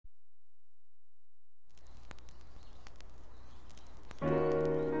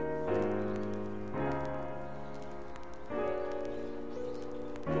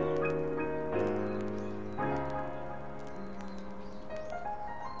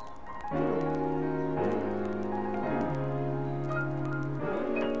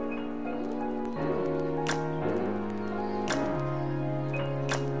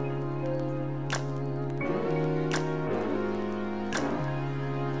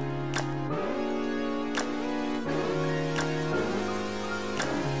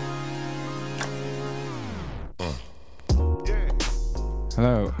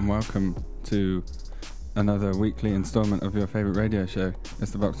and welcome to another weekly instalment of your favourite radio show.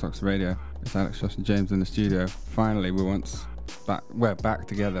 It's the Vox Talks Radio. It's Alex, Josh and James in the studio. Finally, we're back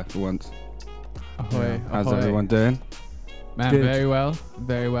together for once. Ahoy, How's ahoy. everyone doing? Man, Good.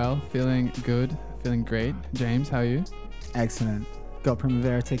 very well. Feeling good, feeling great. James, how are you? Excellent. Got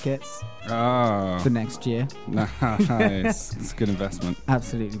Primavera tickets Oh, for next year. nice. It's a good investment.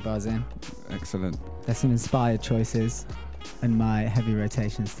 Absolutely buzzing. Excellent. There's some inspired choices in my heavy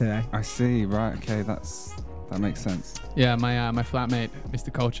rotations today. I see. Right. Okay. That makes sense. Yeah, my flatmate,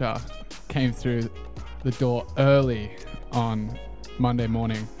 Mr. Culture, came through the door early on Monday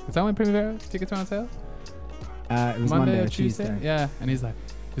morning. Is that when Primavera tickets were on sale? It was Monday or Tuesday? Yeah, and he's like,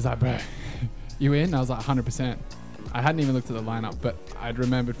 bro, you in? I was like, 100%. I hadn't even looked at the lineup, but I'd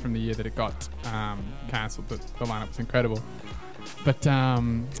remembered from the year that it got cancelled that the lineup was incredible. But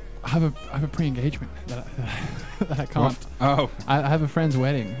I have a pre-engagement that I can't. What? Oh, I have a friend's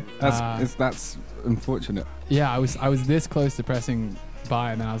wedding. that's unfortunate. Yeah, I was this close to pressing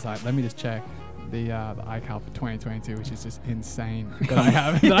buy, and then I was like, let me just check the iCal for 2022, which is just insane that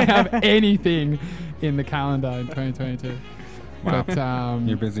I have anything in the calendar in 2022. Wow. But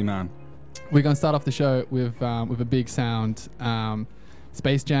You're a busy man. we're gonna start off the show with a big sound.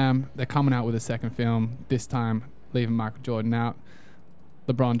 Space Jam. They're coming out with a second film. This time, leaving Michael Jordan out.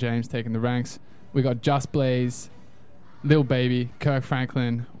 LeBron James taking the ranks. We got Just Blaze, Lil Baby, Kirk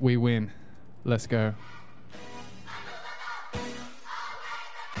Franklin. We win. Let's go.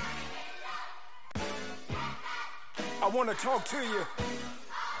 I wanna talk to you.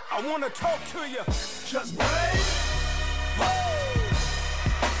 I wanna talk to you. Just blaze.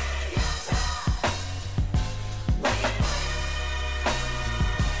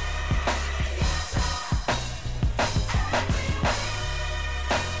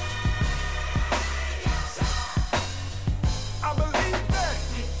 I believe that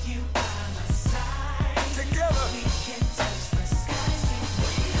With you by my side, together we can touch the skies.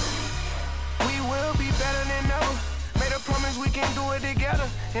 We will be better than ever. Made a promise we can do it together,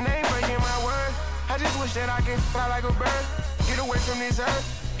 and I ain't breaking my word. I just wish that I could fly like a bird, get away from this earth.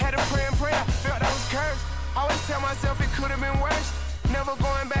 Had to pray and pray, I felt I was cursed. Always tell myself it could have been worse. Never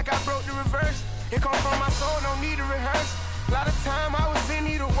going back, I broke the reverse. It come from my soul, no need to rehearse. A lot of time I was in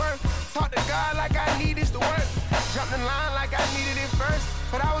need of work. Talk to God like I need this to work. Jumped in line like I needed it first.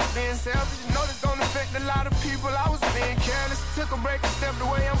 But I was being selfish. Know this don't affect a lot of people. I was being careless. Took a break and stepped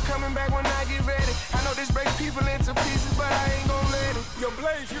away. I'm coming back when I get ready. I know this breaks people into pieces, but I ain't gon' let it. Yo,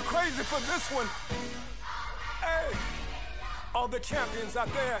 Blaze, you crazy for this one. Hey, all the champions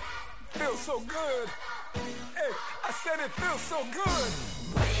out there feel so good. Hey, I said it feels so good.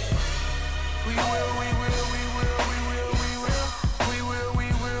 We will, we will, we will, we will, we will. We will, we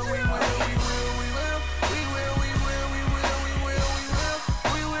will, we will, we will, we will. We will, we will, we will, we will, we will.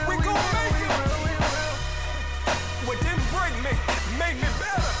 We will, We we gon' will, make we it. will, we will. What didn't break me made me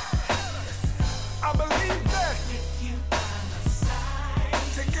better. I believe that With you by my side,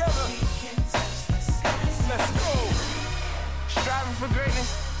 together. we can touch the skies. Let's go. Striving for greatness,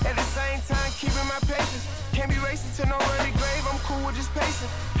 at the same time keeping my patience. Can't be racing to no early grave, I'm cool with just pacing.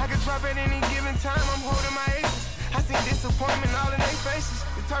 I could drop at any given time, I'm holding my aces. I see disappointment all in their faces.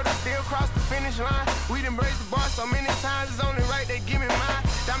 The turtle still cross the finish line. We done braced the bar so many times, it's only right they give me mine.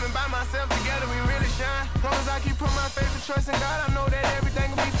 Diamond by myself, together we really shine. Long as I keep putting my faith and trust in God, I know that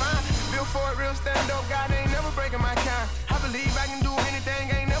everything will be fine. Built for it, real stand up, God ain't never breaking my kind. I believe I can do anything,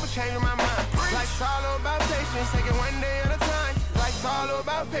 ain't never changing my mind. Life's all about patience, take it one day at a time. Life's all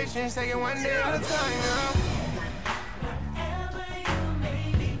about patience, take it one day at a time, you know? Whatever you may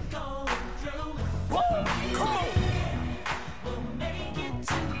be going through, Come on. we'll make it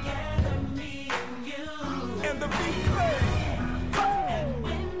together, me and you. And the beat play. And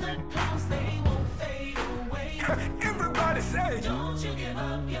when the clouds, they won't fade away. Everybody say, Don't you give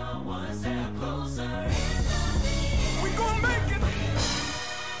up, you're one step closer. we gon' make it.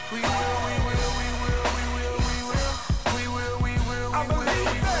 We will, we will, we will, we will, we will. We will, we will, I we will, believe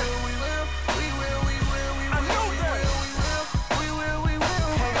we that. will, we will. We will, we will, we I will, know we that. will, we will. We will, we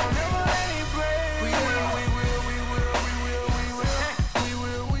will. Ain't gonna never let it break. We will, we will, we will, we will, we will. We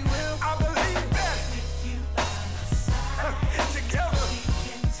will, we will. I believe that With you by my side, together. we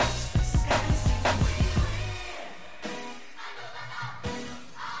can touch the skies.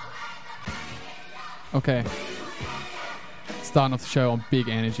 Okay. Starting off the show on big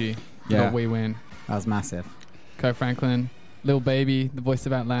energy. We Yeah. got We Win. That was massive. Kirk Franklin, Lil Baby, the voice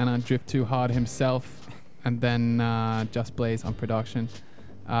of Atlanta, Drift Too Hard himself, and then Just Blaze on production.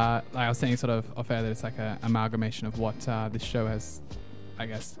 Like I was saying sort of off air that it's like an amalgamation of what this show has I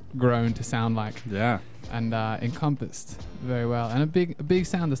guess, grown to sound like, Yeah. and encompassed very well, and a big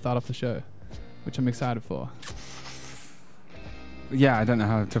sound to start off the show, which I'm excited for. Yeah, I don't know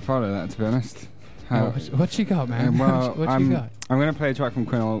how to follow that, to be honest. What you got, man? Well, what you got? I'm going to play a track from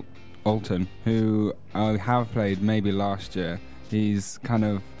Quinn Alton, who I have played maybe last year. He's kind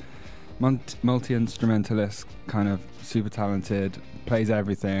of multi-instrumentalist, kind of super talented, plays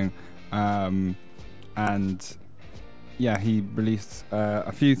everything, and yeah, he released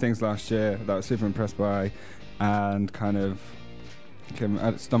a few things last year that I was super impressed by, and kind of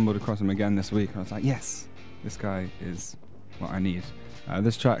I stumbled across him again this week, and I was like, yes, this guy is what I need.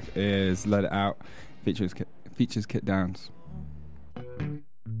 This track is Let It Out, features Kit Downs.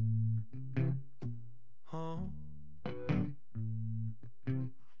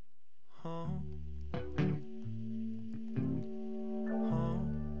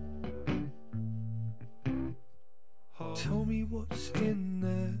 Tell me what's in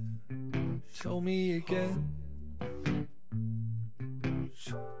there. Tell me again.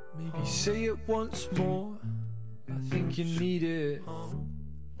 Maybe say it once more. I think you need it.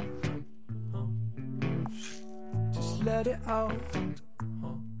 Just let it out and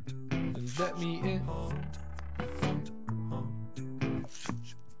let me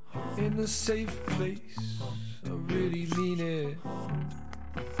in a safe place. I really mean it.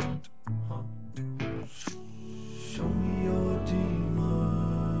 Show me your demons.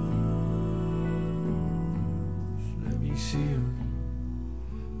 Let me see 'em.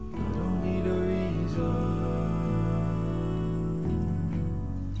 I don't need a reason.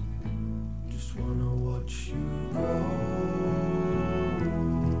 Just wanna watch you go.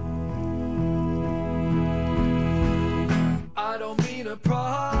 I don't mean a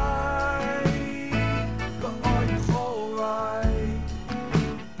pride, but are you alright?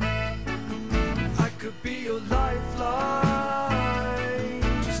 I could be your lifeline.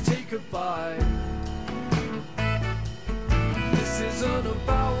 Just take a bite. This isn't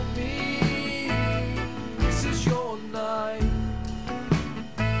about me. This is your night.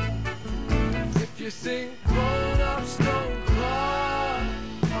 If you think grown-ups don't cry,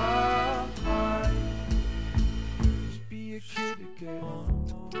 just be a kid again.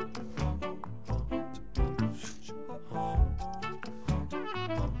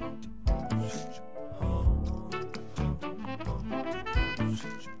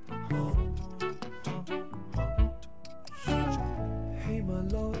 Hey my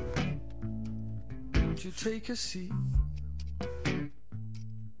love, won't you take a seat?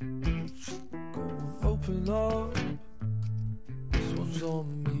 Go on, open up. This one's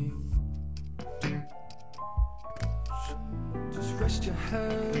on me. Just rest your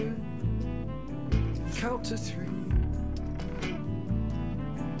head, count to 3.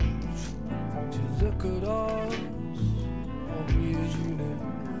 Would you look at us? Are we a unit?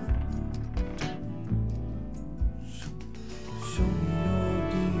 Show me your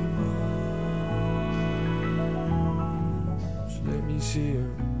demons. Let me see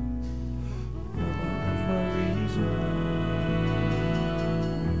 'em. Will I have my reasons?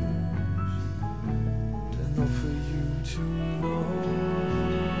 Enough for you to know.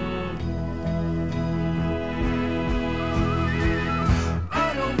 I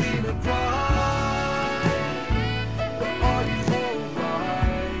don't mean a pride, but are you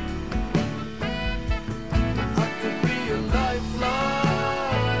alright? I could be your lifeline.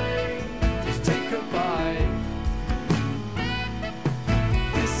 Just take a bite.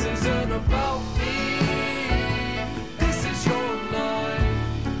 This isn't about me. This is your night.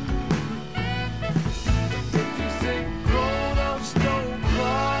 If you think grown-ups don't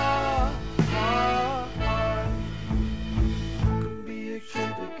cry, I could be a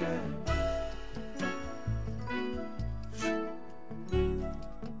kid again.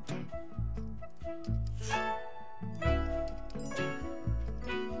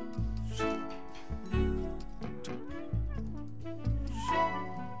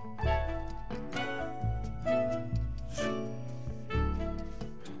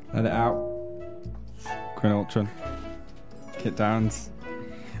 Let It Out, Quinn Alton, Kit Downs.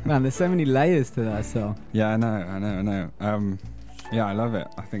 Man, there's so many layers to that song. Yeah, I know. Yeah, I love it.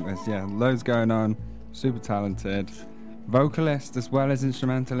 I think there's loads going on. Super talented, vocalist as well as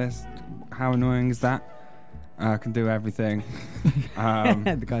instrumentalist. How annoying is that? Can do everything.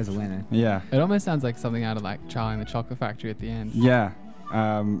 The guy's a winner. Yeah, It almost sounds like something out of like Charlie and the Chocolate Factory at the end. yeah.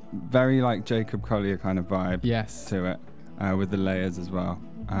 Very like Jacob Collier kind of vibe Yes. to it, with the layers as well.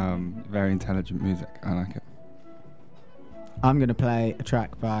 Very intelligent music. I like it. I'm going to play a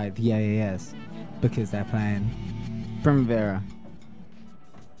track by the AAS because they're playing Primavera.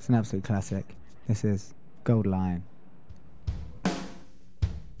 It's an absolute classic. This is Gold Lion.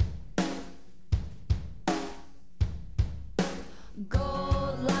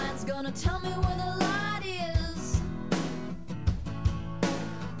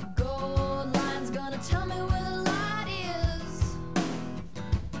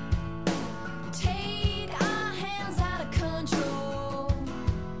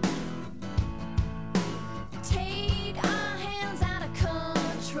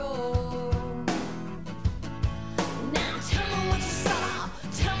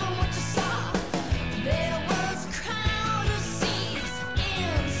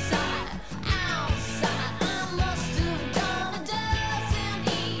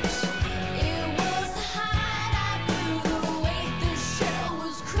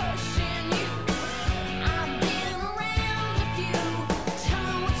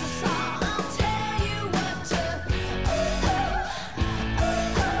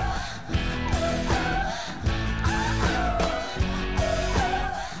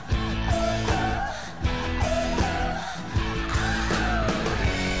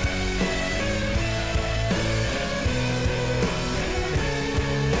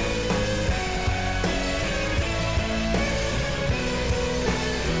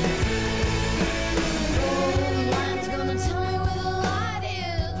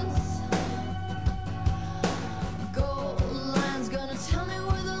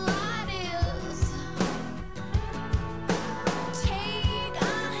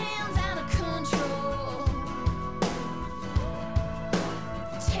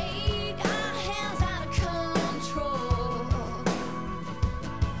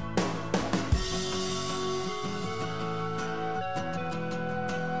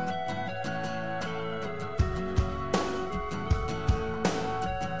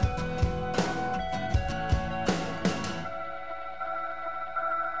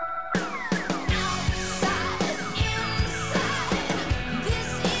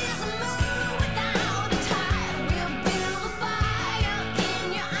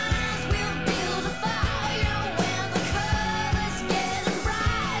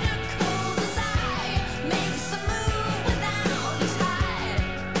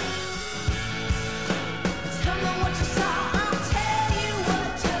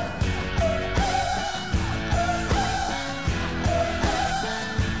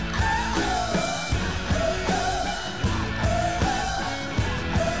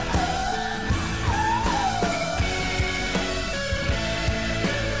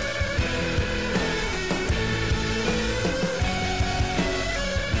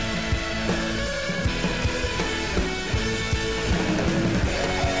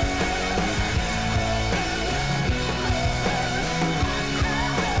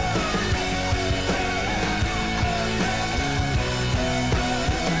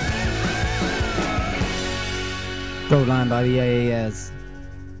 Gold line by the AAS.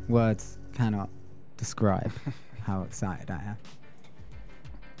 Words cannot describe how excited I am.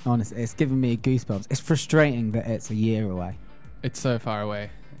 Honestly, it's giving me goosebumps. It's frustrating that it's a year away. It's so far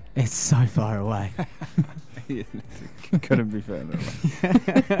away. It's so far away. Couldn't be further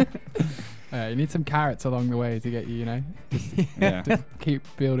away. You need some carrots along the way to get you, Yeah. to keep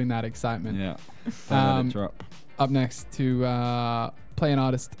building that excitement. Yeah. Don't let it drop. Up next to play an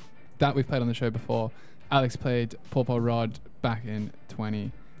artist that we've played on the show before. Alex played Paw Paw Rod back in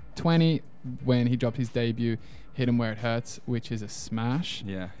 2020 when he dropped his debut, Hit 'Em Where It Hurts, which is a smash.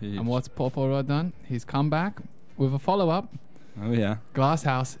 Yeah. Huge. And what's Paw Paw Rod done? He's come back with a follow-up, Oh, yeah. Glass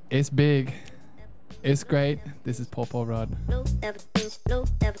House. It's big. It's great. This is Paw Paw Rod. No evidence, no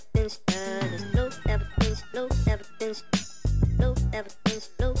evidence, no evidence, no evidence, no evidence,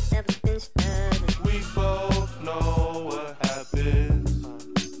 no evidence. We both know what happens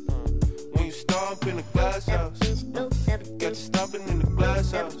when you stomp in the glass house. Get stomping in the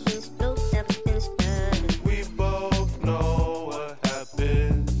glass house. We both know what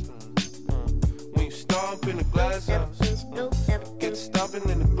happens when you stomp in the glass house. Get stomping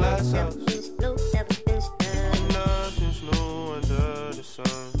in the glass house. Nothing's new under the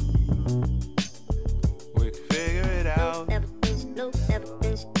sun. We can figure it out.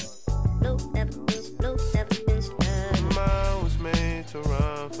 Mine was made to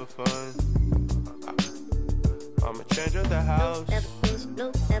run for fun. I'm a change of the house.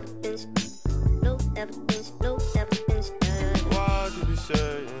 Why to be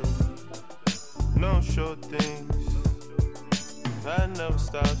certain? No sure things. That never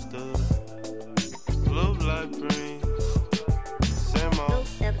stops the blue light brings. Same old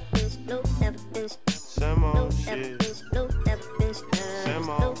shit. Same old.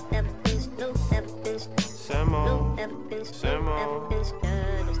 Same old.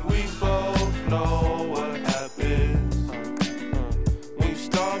 We both know what happens when you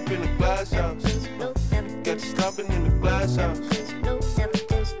stomp in the glass house. Get to stomping in the glass house.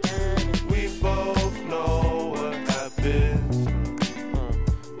 We both know what happens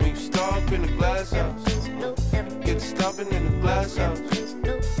when you stomp in the glass house. Get to stomping in the glass house.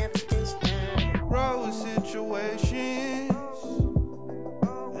 Roll situations.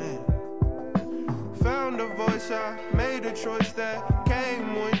 Found a voice, I made a choice that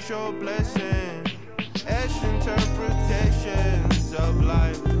came with your blessing. Etched interpretations of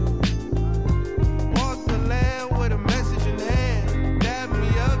life. Walk the land with a message in hand. Dab me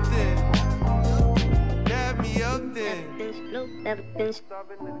up there. Dab me up there. No evidence, no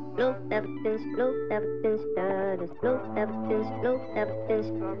evidence, no evidence, no evidence, no evidence,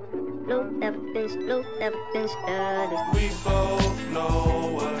 no evidence, no evidence. We both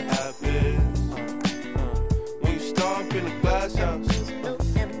know what happens when you stomp in the glass house.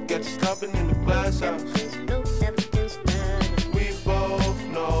 Get stomping in the glass house. We both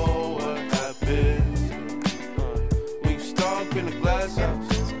know what happens when you stomp in the glass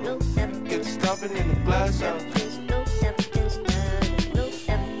house. Get stomping in the glass house.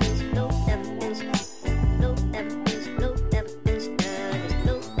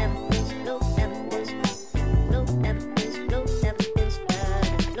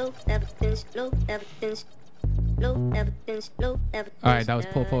 All right, that was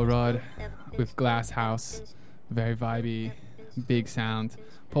Paw Paw Rod with Glass House. Very vibey, big sound.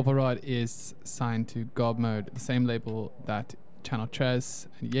 Paw Paw Rod is signed to God Mode, the same label that Channel Tres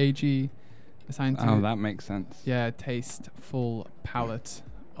and Yeji are signed to. Oh, that makes sense. Yeah, tasteful palette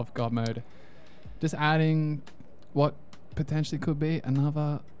of God Mode. Just adding what potentially could be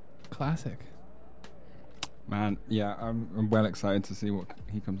another classic. Man, yeah, I'm well excited to see what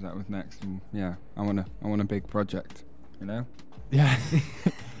he comes out with next. And yeah, I want a big project, you know? Yeah.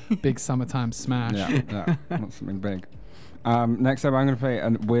 Big summertime smash. Yeah, want something big. Next up, I'm going to play a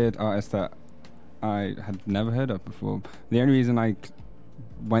weird artist that I had never heard of before. The only reason I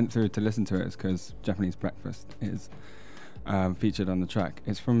went through to listen to it is because Japanese Breakfast is featured on the track.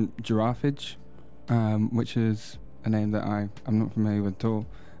 It's from Giraffage, which is a name that I'm not familiar with at all.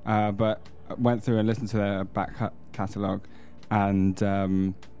 But I went through and listened to their back catalogue, and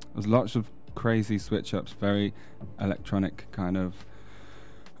there's lots of crazy switch-ups, very electronic kind of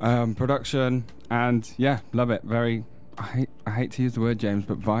production, and yeah, love it. Very, I hate to use the word, James,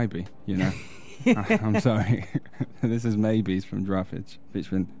 but vibey, you know. I'm sorry. This is Maybes from Giraffage,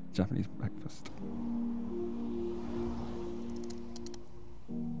 featuring Japanese Breakfast.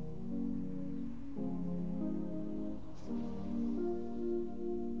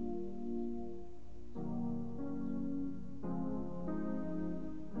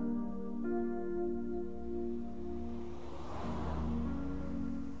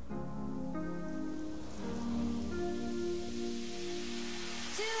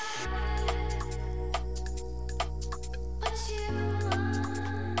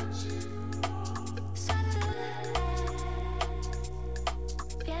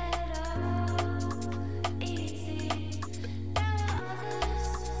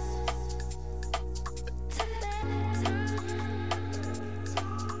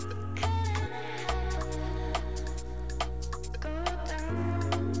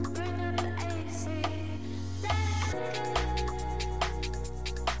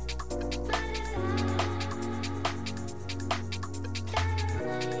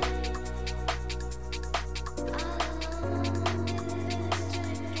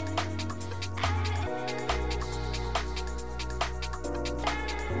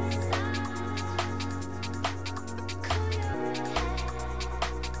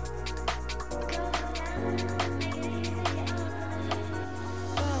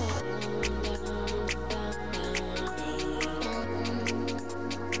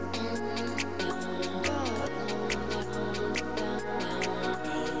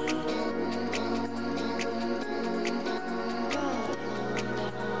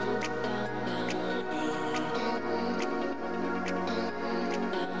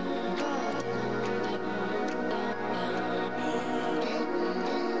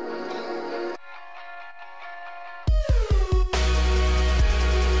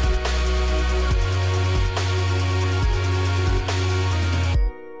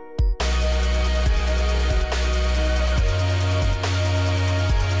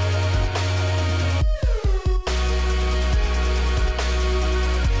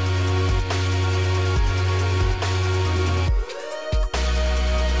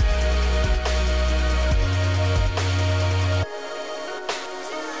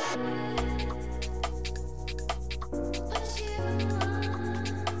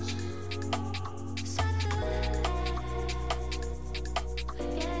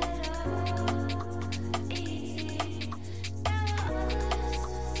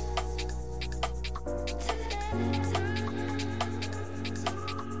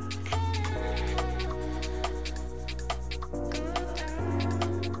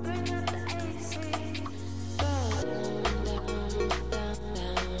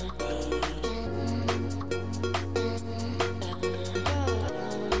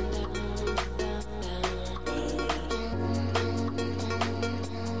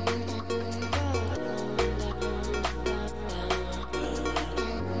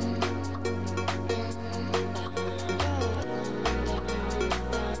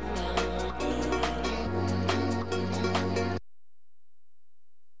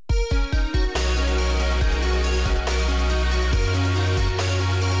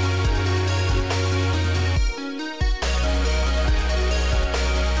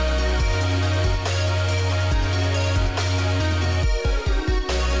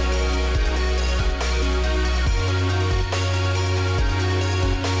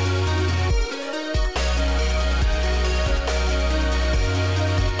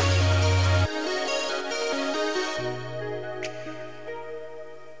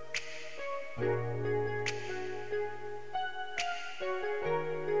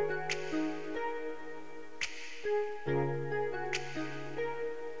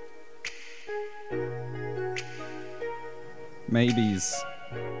 Maybes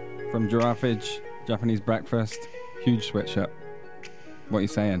from Giraffage, Japanese Breakfast. Huge switch up. What are you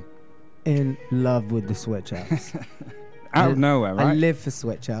saying? In love with the switch ups. Out of nowhere, right? I live for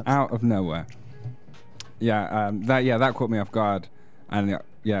switch ups. Out of nowhere. Yeah, that caught me off guard, and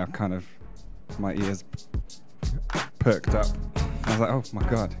kind of my ears perked up. I was like, oh my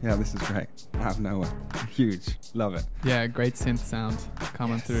god, yeah, this is great. Out of nowhere. Huge. Love it. Yeah, great synth sound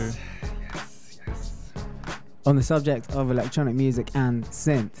coming through. Yes. On the subject of electronic music and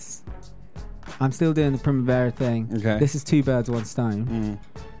synths, I'm still doing the Primavera thing. Okay. This is Two Birds, One Stone.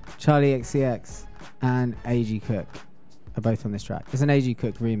 Charlie XCX and A.G. Cook are both on this track. It's an A.G.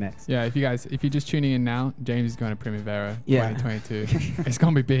 Cook remix. Yeah, if you're just tuning in now, James is going to Primavera Yeah. 2022. It's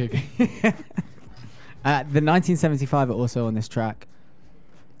going to be big. The 1975 are also on this track.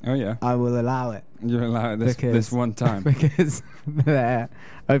 Oh yeah. I will allow it You allow it this one time. because they're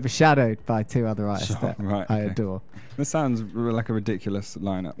overshadowed by two other artists Sure, that right, I okay. adore. This sounds like a ridiculous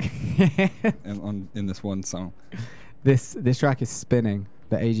lineup in this one song. This track is Spinning,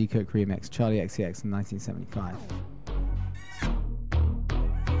 the A.G. Cook remix, Charlie XCX in 1975.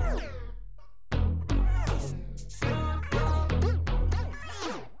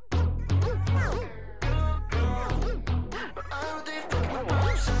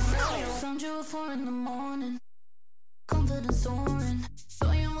 Found you at 4 in the morning, confidence soaring.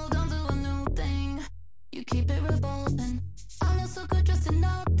 So you moved on to a new thing. You keep it revolving. I look so good dressed in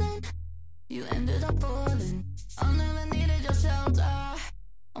nothing. You ended up falling. I never needed your shelter.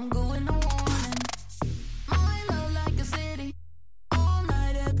 I'm going no warning. My love like a city, all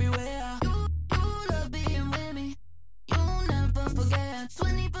night everywhere. You love being with me. You'll never forget.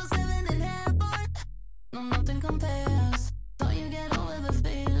 24/7 in heaven. No, nothing compares. Don't you get over the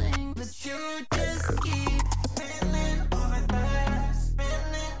feeling? But you just keep spinning over there,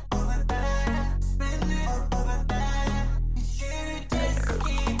 spinning over there, spinning over there. You just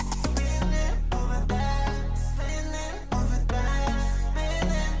keep spinning over there, spinning over there,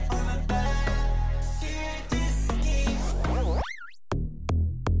 spinning over there. You just keep.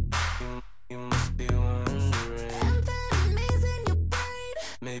 You must be wondering, Amphetamines in your brain.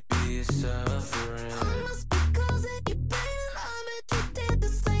 maybe you're suffering. I must be causing you pain. I bet you did the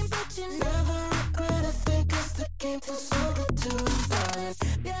same, but you never regret a thing. 'Cause the game feels so good to find.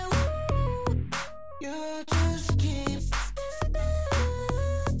 Yeah, woo. You just keep spinning.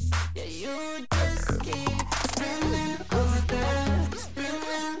 Yeah, you just keep spinning over there,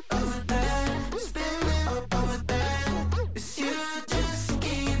 spinning over there, spinning over there. Yes, you just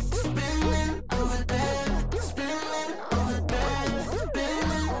keep spinning over there, spinning over there,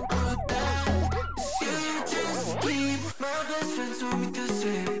 spinning over there. Yes, you just keep. My best friend told me to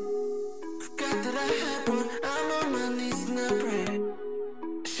say, forgot that I had one. I'm on my knees and I pray.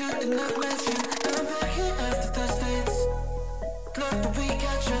 I should not let you. I'm back here after Thursdays. Glad that we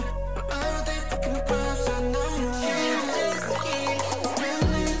catch up. But I don't think fucking props. I know you Just keep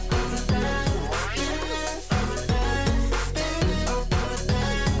spinning over there, spinning over there, spinning over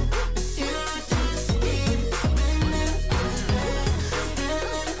there. You just keep spinning over there, spinning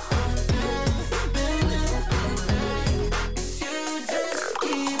over there, spinning over there. You just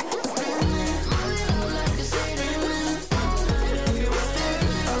keep spinning my love like a city. Spinning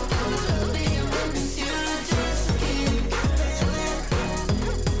over there, you just keep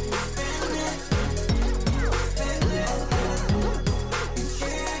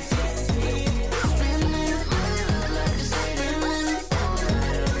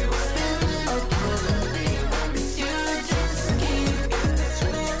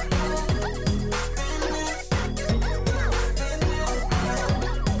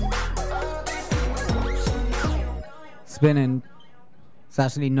Spinning. It's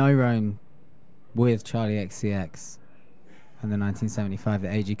actually No Rome with Charlie XCX and the 1975 the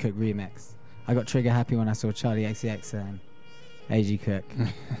A.G. Cook remix. I got trigger happy when I saw Charlie XCX and A.G. Cook.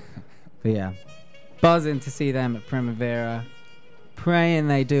 But yeah, buzzing to see them at Primavera. Praying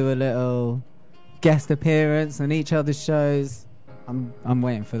they do a little guest appearance on each other's shows. I'm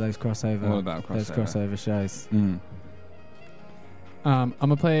waiting for those crossover. All about Those crossover. crossover shows. I'm going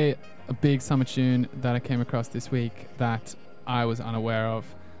to play a big summer tune that I came across this week that I was unaware of,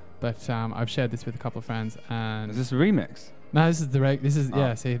 but I've shared this with a couple of friends. And Is this a remix? no, this is direct. This is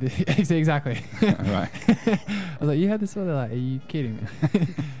yeah. See, see exactly. Right. I was like, you had this one? They're like, are you kidding me?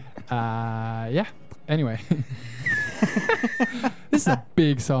 Yeah. Anyway, this is a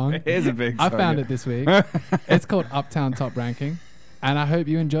big song. It is a big I song, found yeah. it this week. It's called Uptown Top Ranking, and I hope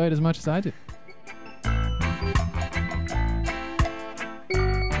you enjoy it as much as I did.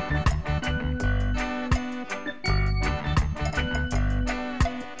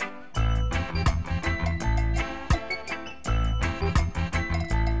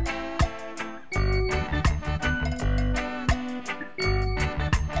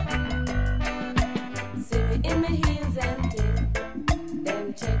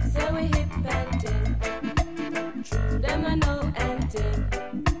 Them chicks say we hip and ting. True, them I know and ting.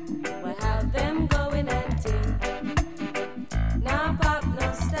 We have them going and ting. Now pop,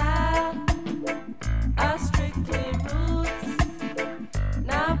 no style. Are strictly roots.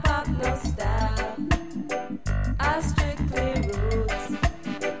 Now pop, no style. Are strictly roots.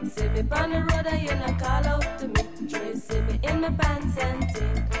 See me on the road and you not call out to me. Try see me in my pants and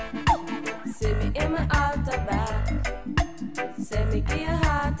ting. See me in my altar back. Say me give a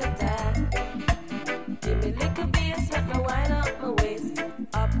heart attack. Give me little bass, make me wind up my waist.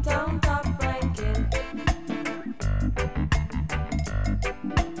 Uptown top ranking.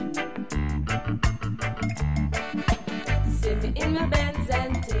 See me in my Benz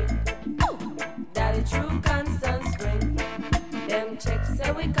and ting. Daddy true constant spring. Them chicks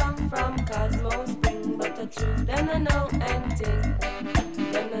say we come from Cosmo Spring, but the truth them I know and ting.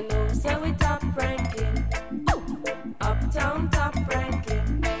 Them I know say we top ranking. Uptown top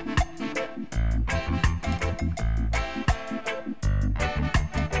ranking.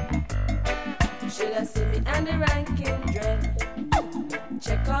 Should I see me and the ranking dread?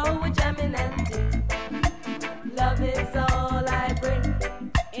 Check out with jamming and ting. Love is all I bring.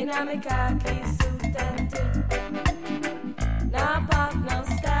 In a me khaki suit and ting. Now pop, no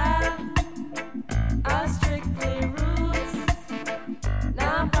style. I strictly roots.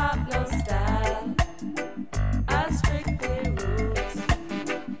 Now pop, no style. I strictly roots.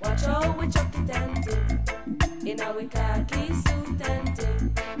 Watch out we chuck it and ting. In a we khaki suit and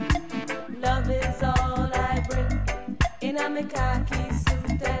ting. Love is all I bring. In a me khaki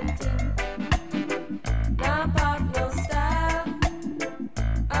suit and ting. Now pop, no style.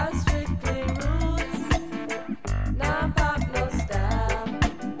 I strictly roots. Now pop, no style.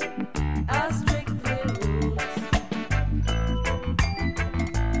 I strictly roots.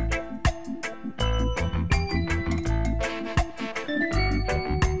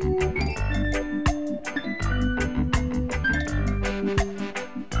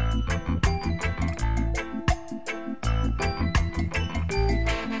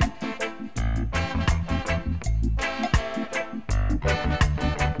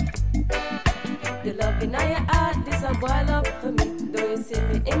 The love in your heart, this a boil up for me. Do you see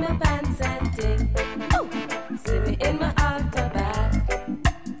me in my pants and ting? See me in my altar back.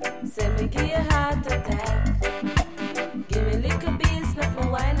 See me give you heart attack. Give me little bass, make me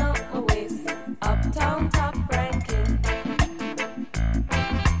wind up my waist. Uptown top ranking.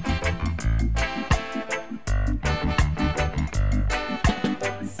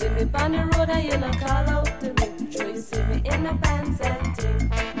 See me on the road and you not call out to me. Sure you see me in my pants and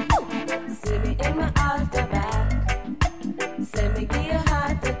ting. See me in my altar back. Say me give you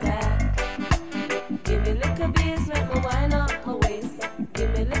heart attack. Give me little bass, make me wind up my waist. Give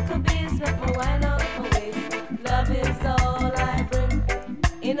me little bass, make me wind up my waist. Love is all I bring.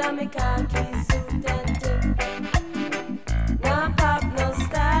 In a me khaki suit and ting. Now pop, no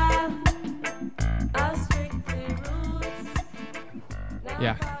style. I strictly roots. Now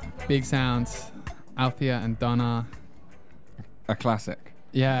Yeah, pop, no big sounds. Althea and Donna. A classic.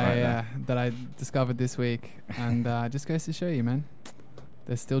 Yeah, Right yeah, that I discovered this week, and just goes to show you, man.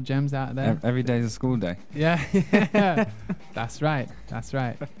 There's still gems out there. Every day's a school day. Yeah, yeah. That's right. That's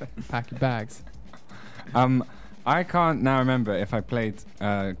right. Pack your bags. I can't now remember if I played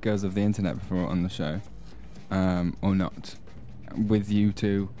Girls of the Internet before on the show or not, with you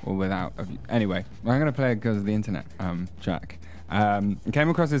two or without. Anyway, I'm going to play a Girls of the Internet track. I came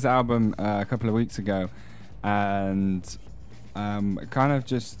across this album a couple of weeks ago and kind of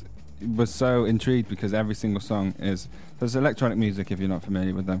just was so intrigued because every single song is... There's electronic music if you're not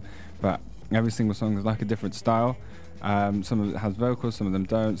familiar with them, but every single song is like a different style. Some of it has vocals, some of them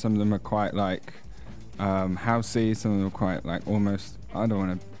don't. Some of them are quite like housey, some of them are quite like almost... I don't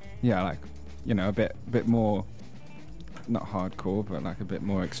want to... Yeah, like, you know, a bit more... Not hardcore, but like a bit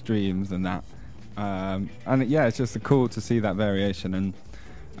more extremes than that. And yeah, it's just cool to see that variation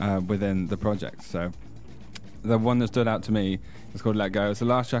and within the project. So the one that stood out to me is called Let Go. It's the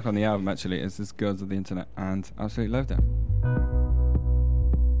last track on the album, actually. It's this Girls of the Internet, and I absolutely loved it.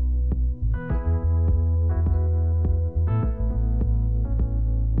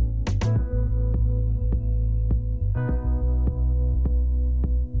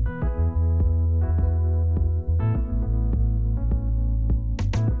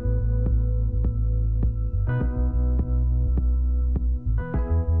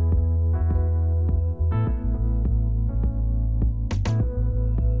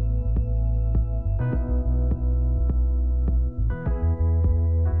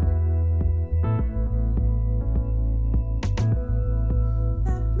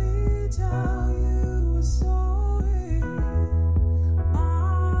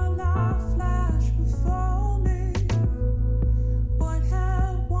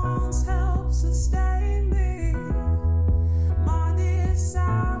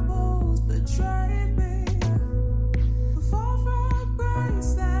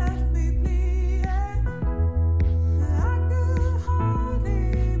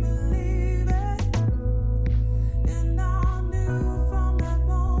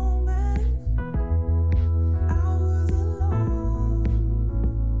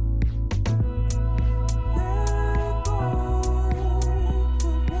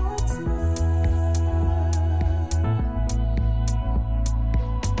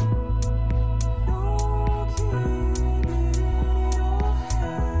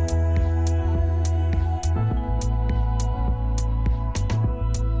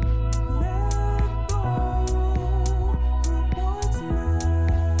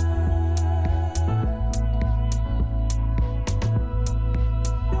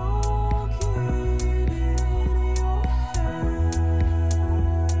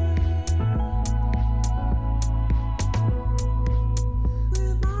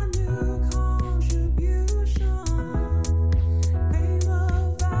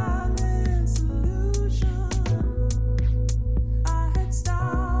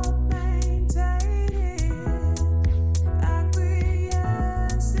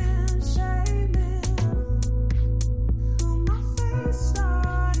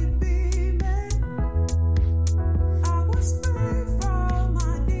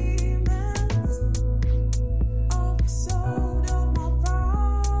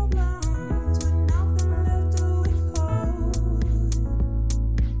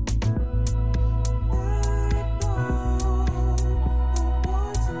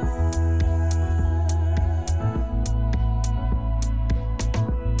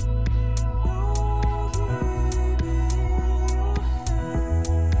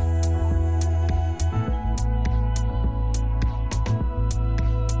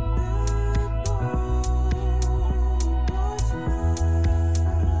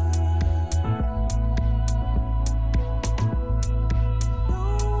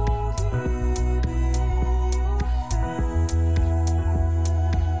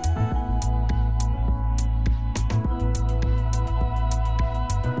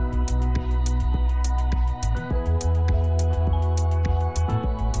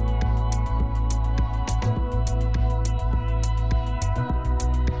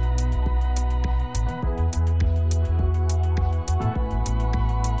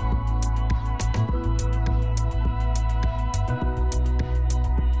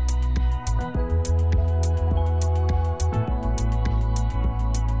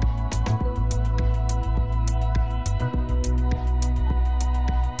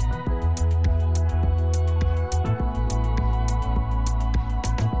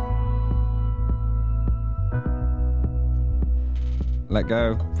 Let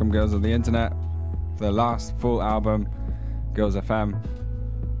Go from Girls of the Internet. The last full album, Girls FM.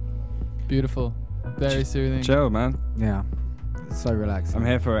 Beautiful. Very soothing. Chill, man. Yeah. It's so relaxing. I'm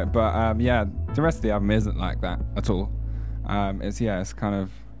here for it. But yeah, the rest of the album isn't like that at all. It's kind of,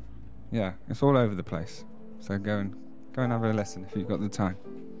 it's all over the place. So go and have a listen if you've got the time.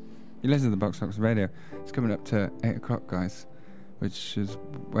 You listen to the Box Office Radio. It's coming up to 8 o'clock, guys, which is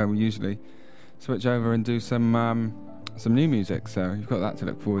where we usually switch over and do some new music. So you've got that to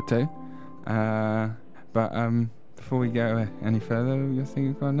look forward to. But before we go any further, you think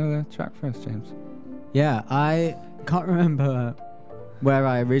you've got another track for us, James? Yeah, I can't remember where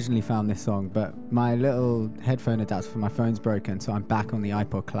I originally found this song, but my little headphone adapter for my phone's broken, so I'm back on the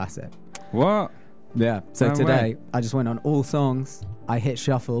iPod Classic. What? Yeah. So No today, way. I just went on all songs, I hit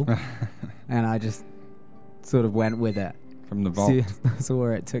shuffle, and I just sort of went with it. From the vault. See, that's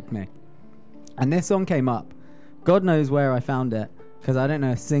where it took me. And this song came up. God knows where I found it, because I don't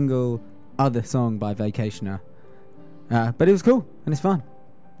know a single other song by Vacationer. But it was cool, and it's fun.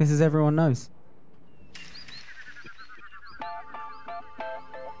 This is Everyone Knows.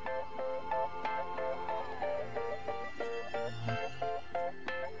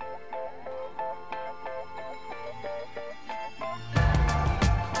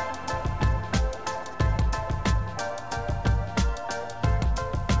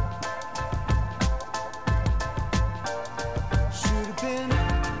 Should've been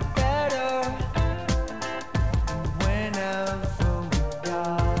better whenever we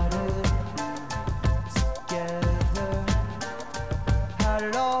got it together. Had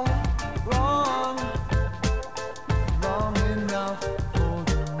it all wrong, long enough for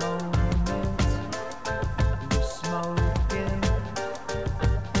the moment. We were smoking,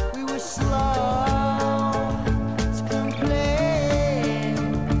 we were slow to complain.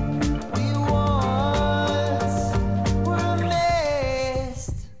 We once were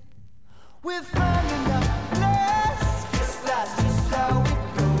amazed with finding out less. Guess that's just how it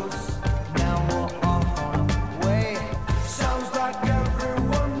goes. Now we're off on our way. Sounds like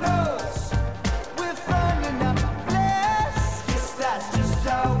everyone knows. We're finding out less. Guess that's just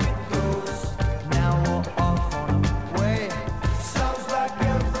how it goes. Now we're off on our way. Sounds like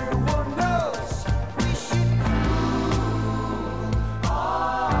everyone knows. We should cool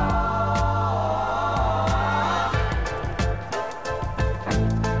off.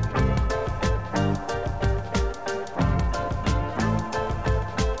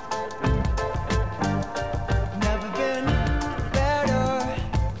 Never been better,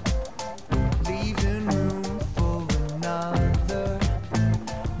 leaving room for another,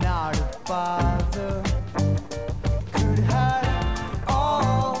 not a bother. Could have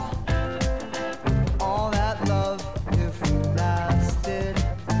all that love if we lasted,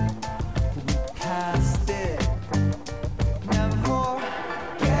 but we passed it. Never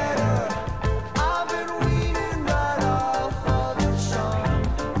forget her. I've been weaning right off of the charm.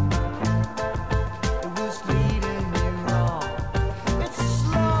 It was leading me wrong. It's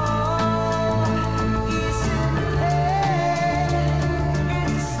slow, easy pain.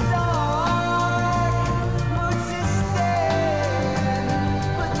 It's dark, mood to stand,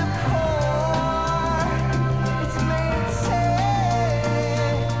 but the core, it's maintained.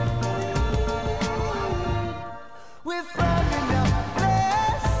 We're finding out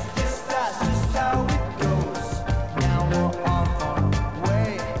less. Guess that's just how it goes. Now we're off on our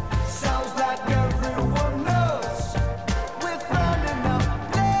way. Sounds like everyone knows. We're finding out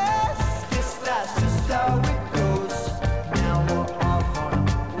less. Guess that's just how it goes. Now we're off on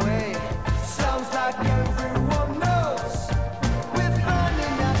our way. Sounds like everyone knows. We're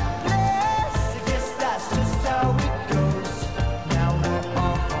finding out less. Guess that's just how it goes. Now we're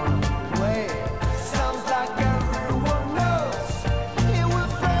off on our way. Sounds like everyone knows. Yeah,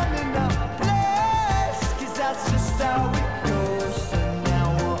 we're finding out less. 'Cause that's just how it goes. And now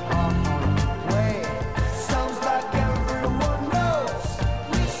we're off on our way. Sounds like everyone knows.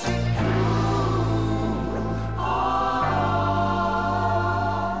 We should cool off.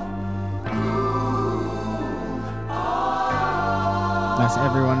 That's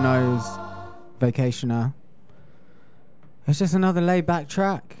Everyone Knows, Vacationer. It's just another laid-back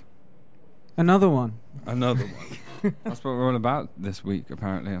track. Another one. Another one. That's what we're all about this week,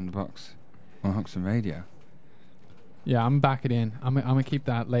 apparently, on the box. On Hoxton Radio. Yeah, I'm back it in. I'm gonna keep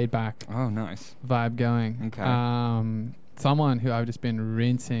that laid back Oh, nice. vibe going. Okay. Someone who I've just been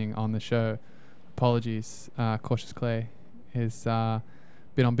rinsing on the show, apologies, Cautious Clay, has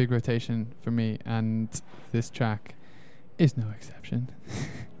been on big rotation for me, and this track is no exception.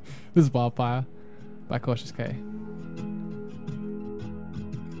 This is Wildfire by Cautious Clay.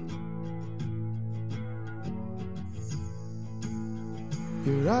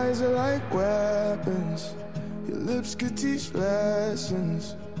 Your eyes are like weapons. Your lips could teach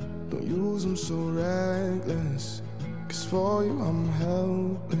lessons. Don't use them so reckless. 'Cause for you I'm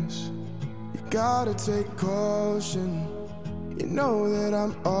helpless. You gotta take caution. You know that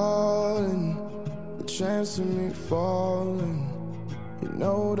I'm all in. The chance of me falling, you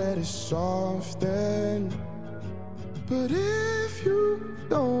know that it's soft then. But if you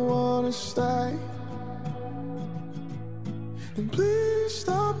don't wanna stay, then please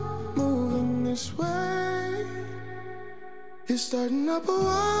stop moving this way. You're starting up a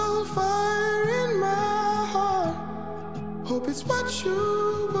wildfire in my heart. Hope it's what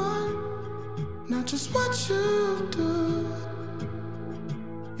you want, not just what you do.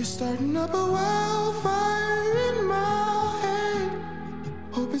 You're starting up a wildfire in my head.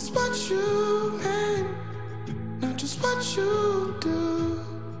 Hope it's what you meant, not just what you do.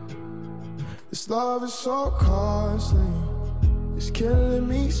 This love is so costly, it's killing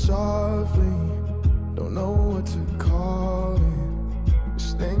me softly. Don't know what to call it.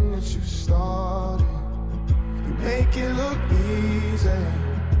 This thing that you started, you make it look easy.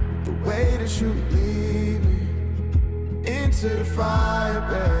 The way that you leave me into the fire,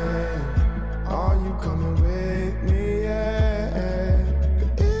 babe. Are you coming with me? Yeah.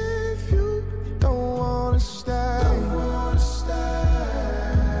 But if you don't wanna stay,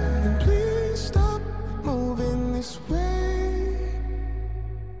 then please stop moving this way.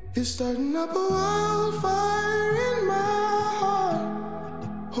 You're starting up a wildfire in my heart.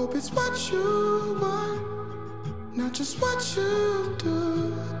 Hope it's what you want, not just what you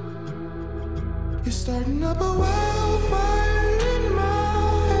do. You're starting up a wildfire in my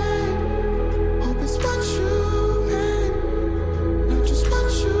head. Hope it's what you meant, not just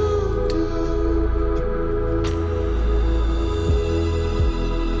what you do.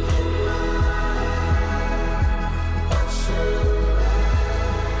 What you meant.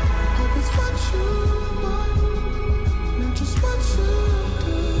 Hope it's what you want, not just what you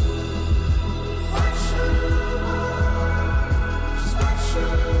do. What you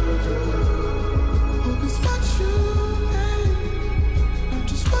want,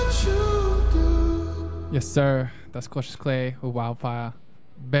 just what you do. Yes, sir. That's Cautious Clay with Wildfire.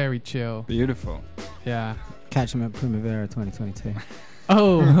 Very chill. Beautiful. Yeah. Catch him at Primavera 2022.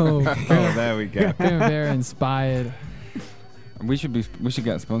 Oh, Oh, there we go. Primavera inspired. We should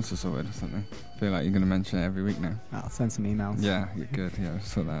get a sponsor sorted or something. I feel like you're going to mention it every week now. I'll send some emails. Yeah, you're good. Yeah,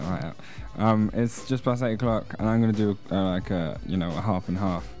 sort that right out. It's just past 8 o'clock, and I'm going to do a half and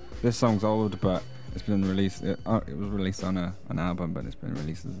half. This song's old, but it's been released. It was released on an album, but it's been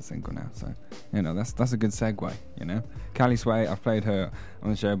released as a single now. So, that's a good segue. Cali Sway. I've played her on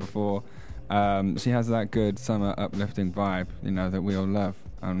the show before. She has that good summer uplifting vibe, that we all love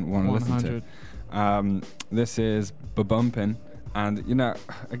and want to listen to. This is Bumpin', and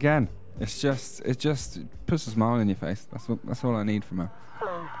again, it just puts a smile on your face. That's all I need from her.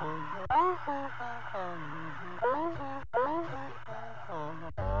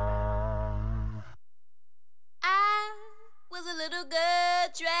 Was a little girl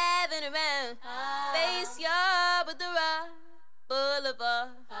driving around Face Yard with the Rock Boulevard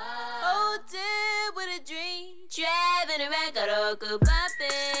Hotel with a dream Driving around, got a good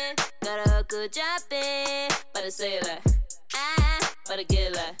bumpin', got a good jumpin'. Better say it like, better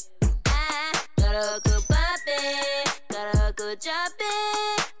get it like, got a good bumpin', got a good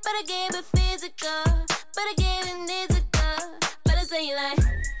jumpin'. Better give it physical, better give it physical. Better say it like,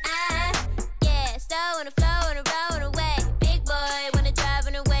 yeah, slow on the flow and the road away.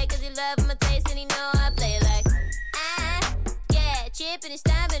 Chipping and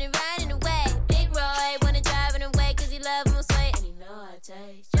stomping and riding away. Big Roy wanna driving away cause he love him sway. And he know how it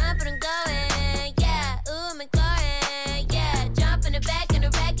tastes. Jumping and going, yeah. Ooh, McLaurin, yeah. Jump in the back in the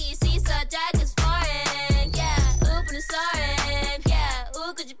rack and you see so dark it's foreign, yeah. Open and soaring, yeah.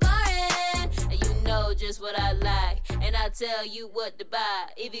 Ooh, could you pouring? And you know just what I like. And I'll tell you what to buy.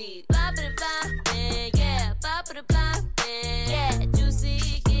 If you bop it boppin', yeah. Bop it boppin', yeah.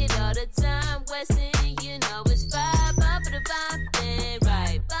 Juicy, get all the time. Westin', you know it's fire. Bop it boppin',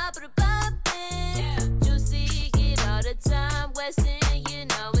 right. Bop it boppin', yeah. Juicy, get all the time. Westin', you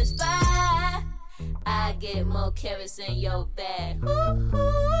know it's fire. I get more carrots in your bag.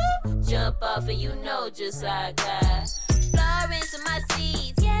 Ooh, jump off and you know just like that. Florence on my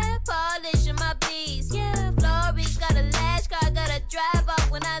seeds, yeah. Polish on my beats, yeah. Florence got a lash car, gotta drive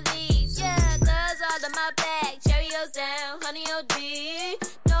off when I leave, yeah. Girls all in my bag, Cheerios down, honey OD.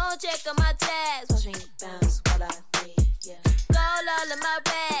 Don't check on my tags, watch me bounce while I leave, yeah. Gold all in my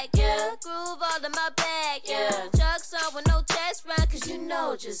bag, yeah. Groove all in my bag, yeah. Chucks on with no chest run, cause you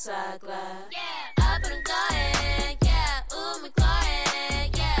know just like that. Yeah. Up and going, yeah. Ooh, McLaurin.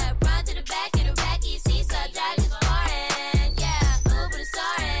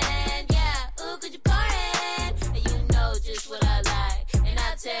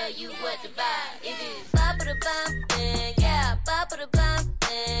 tell you what to buy. It is bop-a-da-bum, yeah, bop-a-da-bum,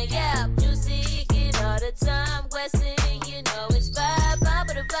 yeah. Juicy, get all the time, Wesson, you know it's fire.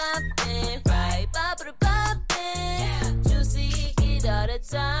 Bop-a-da-bum, right, bop-a-da-bum, yeah. Juicy, get all the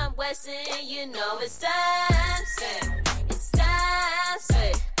time, Wesson, you know it's time, say, it's time,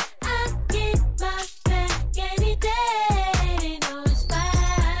 say. I get my back any day, you know it's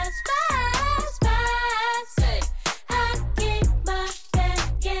fast, fast, fast, say. I get my back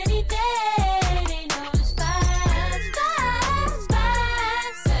any day, you know it's fast, fast,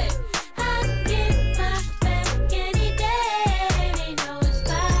 fast, say. I get my back any day, you know it's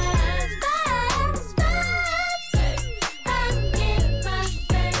fast, fast, fast, say. I get my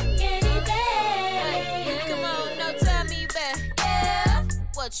back any day. Come on, no, tell me back, yeah,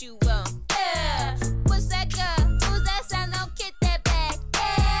 what you want, yeah. What's that girl? Who's that sound? Don't get that back,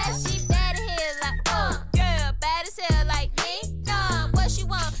 yeah. She bad as hell, like, yeah, bad as hell, like me. No, what she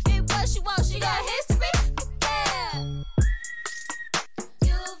want? Hey, what she want? She got history, yeah.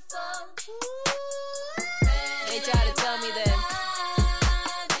 You they tried to tell me that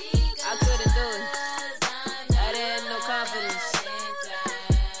I couldn't do it. I didn't have no confidence.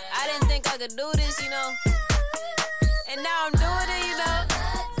 I didn't think I could do this, you know. And now I'm doing it, you know.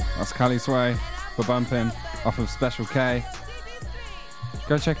 That's Cali Sway for Bumping off of Special K.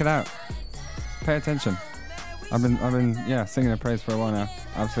 Go check it out. Pay attention. I've been singing her praise for a while now.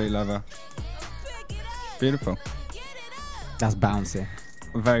 Absolutely love her. Beautiful. That's bouncy.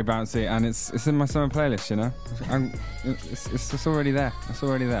 Very bouncy, and it's in my summer playlist, you know. It's already there. It's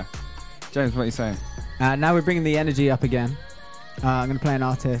already there. James, what are you saying? Now we're bringing the energy up again. I'm going to play an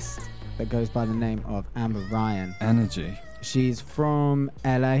artist that goes by the name of Amber Ryan. Energy. She's from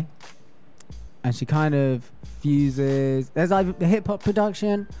LA, and she kind of fuses. There's like the hip hop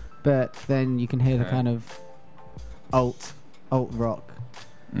production, but then you can hear the kind of alt rock,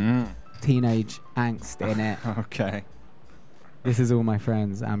 teenage angst in it. Okay. This is All My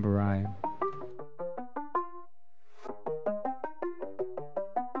Friends, Amber Ryan.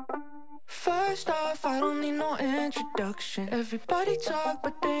 First off, I don't need no introduction. Everybody talk,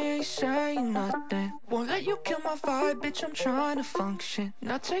 but they ain't saying nothing. Won't let you kill my vibe, bitch, I'm trying to function.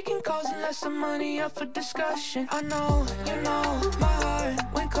 Not taking calls unless the money up for discussion. I know, you know, my heart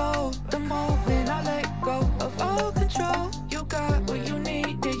went cold the moment I let go of all control. You got what you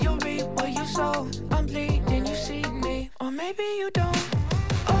need, did you reap what you sow? I'm bleeding, you see me, or maybe you don't.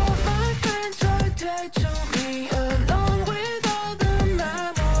 All my friends are dead to me, along with all the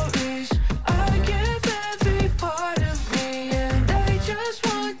memories. I give every part of me, and they just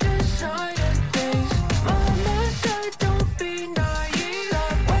want designer things. Mama said don't be naive,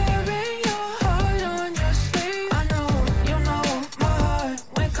 stop wearing your heart on your sleeve. I know, you know, my heart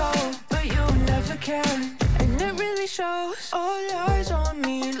went cold, but you never cared, and it really shows. All eyes on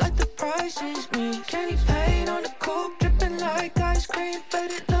me, like the price is me. Candy paint on the coupe, dripping like ice cream,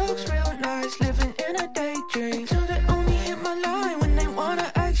 but it looks real nice, living in a daydream. Till they only hit my line when they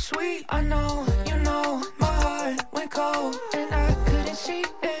wanna act sweet. I know, you know, my heart went cold, and I couldn't see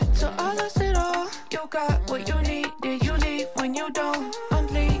it, so I lost it all. You got what you need, did you leave when you don't? I'm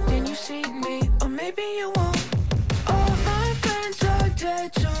bleeding, you see me, or maybe you won't. All my friends are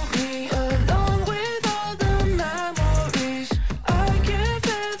dead to me, along with all the memories. I give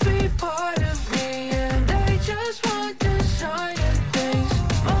every part of me, and they just want designer things.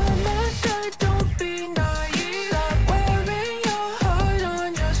 Mama said don't be naive, stop wearing your heart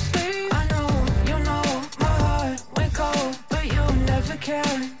on your sleeve. I know, you know, my heart went cold, but you never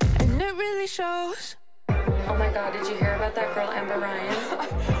cared, and it really shows. Oh my god, did you hear about that girl Amber Ryan?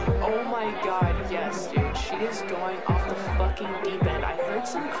 Oh my god, yes, dude. She is going off the fucking deep end. I heard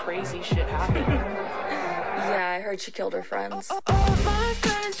some crazy shit happening. Yeah, I heard she killed her friends. All my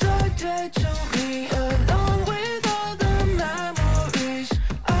friends are dead to me, along with all the memories.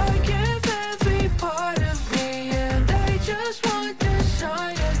 I give every part of me, and they just want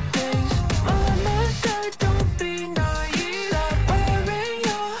designer things. Mama said don't be naive, stop wearing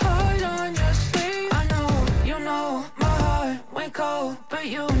your heart on your sleeve. I know, you know, my heart went cold, but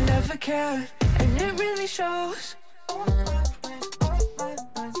you never cared, and it really shows.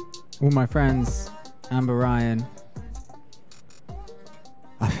 All My Friends, Amber Ryan.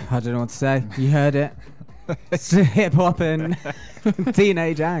 I don't know what to say. You heard it. It's hip hop and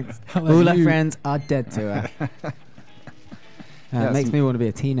teenage angst. All her friends are dead to her. It makes me want to be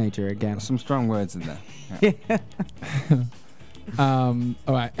a teenager again. Some strong words in there. Yeah. All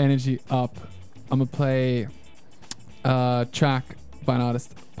right, energy up. I'm gonna play a track by an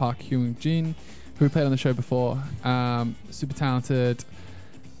artist, Park Hyung Jin, who we played on the show before. Super talented.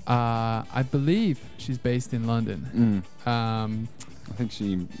 I believe she's based in London. I think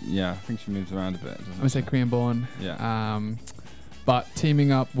she moves around a bit. I'm gonna say Korean born. Yeah. But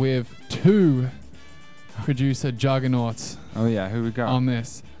teaming up with 2 producer juggernauts. Oh yeah, who we got on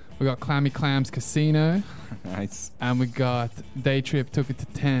this? We got Clammy Clams Casino. Nice. And we got Day Trip Took It to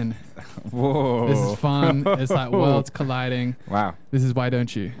 10. Whoa. This is fun. It's like worlds colliding. Wow. This is Why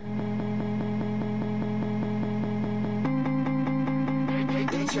Don't You?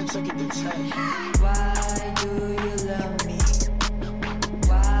 Why do you love me?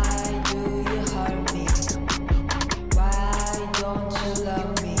 Why do you hurt me? Why don't you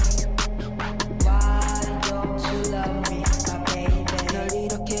love me? Why don't you love me, my baby? 널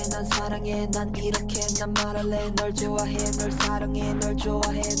이렇게 난 사랑해, 난 이렇게 난 말할래. 널 좋아해, 널 사랑해, 널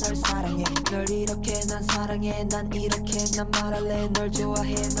좋아해, 널 사랑해. 널 이렇게 난 사랑해, 난 이렇게 난 말할래. 널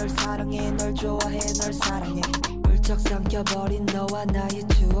좋아해, 널 사랑해, 널 좋아해, 널 사랑해. 훌쩍 삼켜버린 너와 나의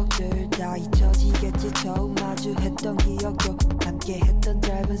추억들 다 잊혀지겠지. 처음 마주했던 기억도 함께했던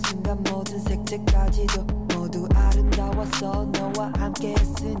짧은 순간 모든 색채까지도 모두 아름다웠어. 너와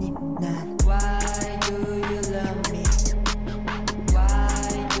함께했으니 난 Why do you love me? Why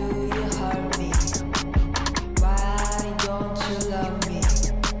do you hurt me? Why don't you love me?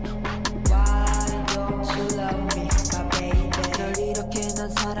 Why don't you love me, my baby? 널 이렇게 난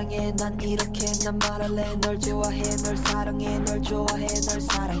사랑해, 난 이렇게 난 말할래. 널 좋아해, 널 사랑해, 널 좋아해, 널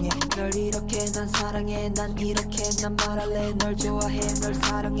사랑해. 널 이렇게 난 사랑해, 난 이렇게 난 말할래. 널 좋아해, 널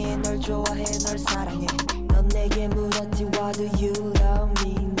사랑해, 널 좋아해, 널 사랑해. 넌 내게 물었지 Why do you love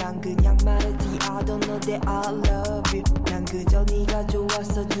me? 난 그냥 말했지 I don't know that I love you. 난 그저 네가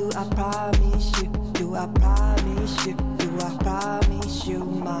좋았어. Do I promise you? Do I promise you? Do I promise you,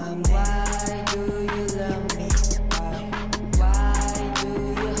 my man? Why do you love me? Why do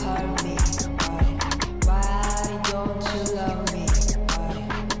you hurt me? Why don't you love me?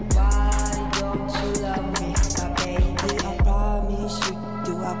 Why don't you love me, my baby? Do I promise you?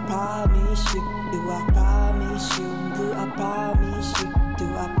 Do I promise you? Do I promise you? Do I promise you? Do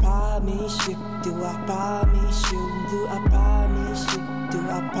I promise you? Do I promise you? Do I promise you? Do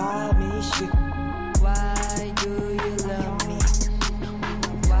I promise you? Why do you love me?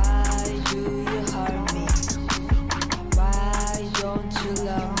 Why do you hurt me? Why don't you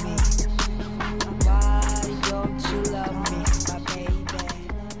love me? Why don't you love me, my baby?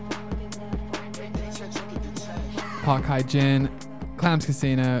 Park High Gin, Clams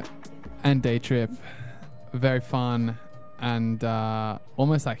Casino, and Day Trip. Very fun and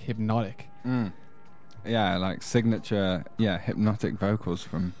almost like hypnotic. Yeah, like signature, hypnotic vocals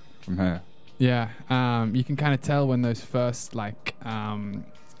from her. Yeah, you can kind of tell when those first I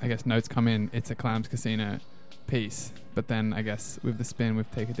guess notes come in. It's a Clams Casino piece, but then I guess with the spin,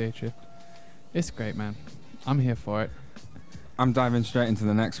 with Take a Day Trip, it's great, man. I'm here for it. I'm diving straight into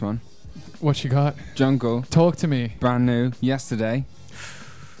the next one. What you got? Jungle. Talk to me. Brand new, yesterday.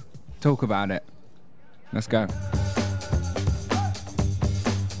 Talk about it. Let's go.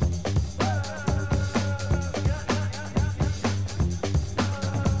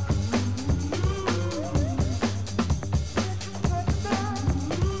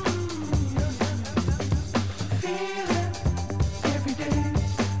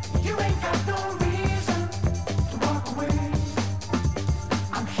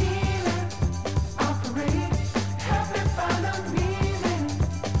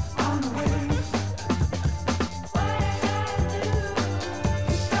 Why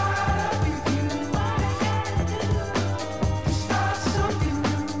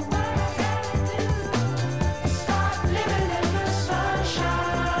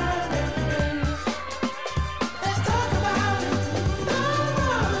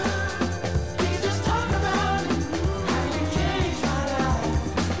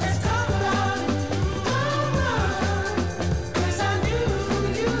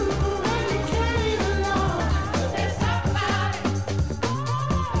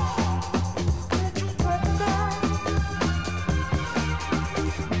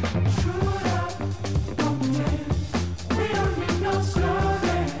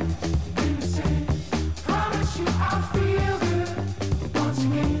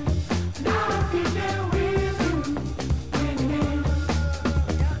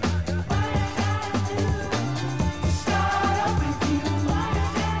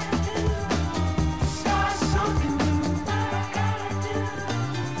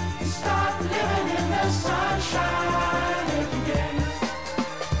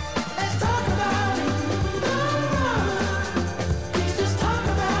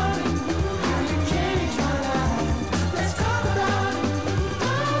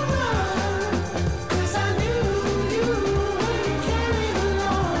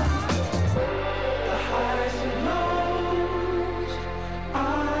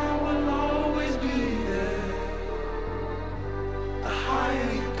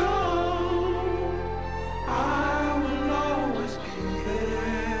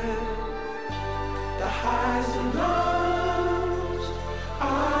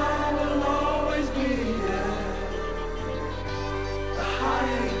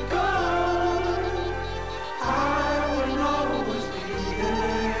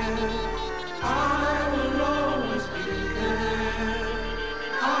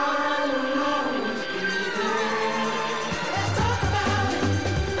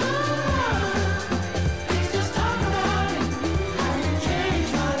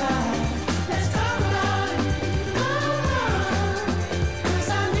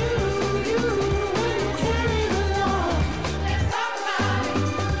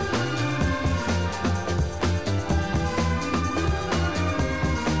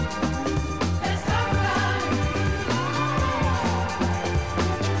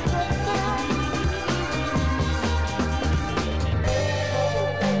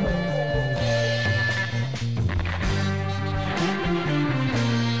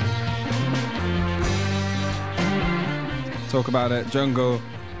talk about it. Jungle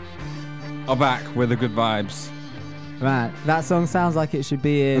are back with the good vibes. Man, that song sounds like it should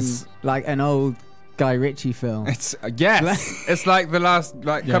be in It's- like an old Guy Ritchie film. It's yes. It's like the last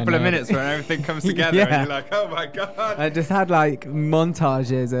couple of minutes when everything comes together Yeah. and you're like, oh my god. I just had like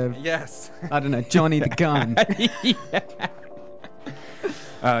montages of Yes. I don't know, Johnny the Gun.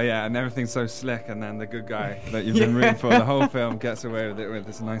 Oh yeah, and everything's so slick, and then the good guy that you've been rooting for the whole film gets away with it with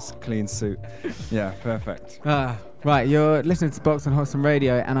this nice clean suit. Yeah, perfect. Right, you're listening to Box on Wholesome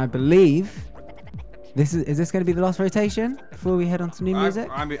Radio, and I believe this is this going to be the last rotation before we head on to new music?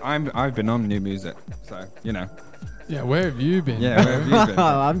 I've been on new music, so you know. Yeah, where have you been? Yeah, where have you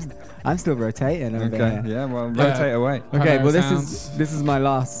been? I'm still rotating over Okay, here. yeah, well, rotate away. Okay, Hello, well sounds. this is my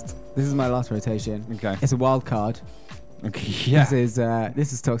last rotation. Okay. It's a wild card. Okay, yeah.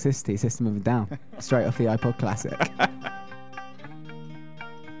 This is Toxicity, System of a Down, straight off the iPod Classic.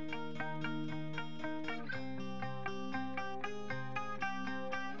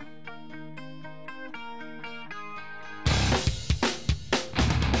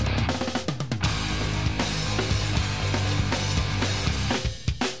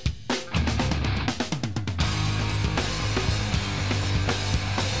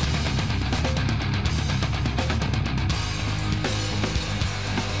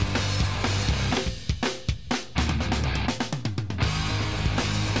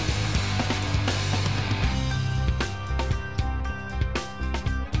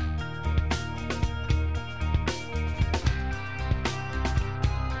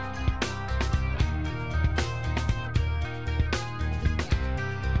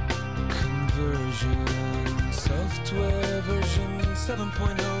 Conversion, software version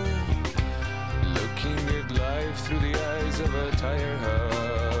 7.0. Looking at life through the eyes of a tire hub.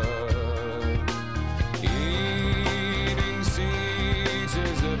 Eating seeds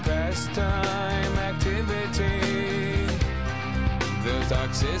is a pastime activity. The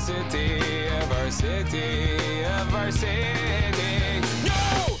toxicity of our city,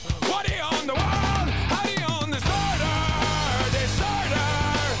 No! What do you own the world? How do you own disorder?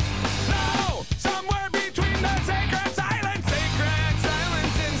 No! Somewhere between the sacred silence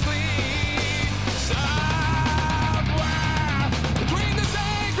and sleep. Somewhere between the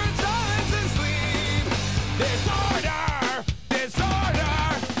sacred silence and sleep.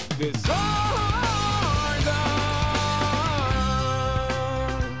 Disorder.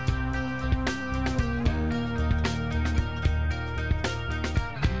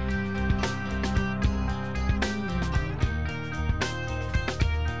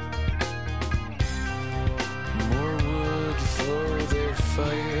 More wood for their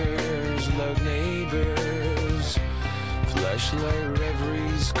fires, loud neighbors. Flashlight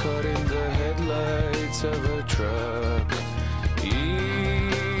reveries caught in the headlights of a truck.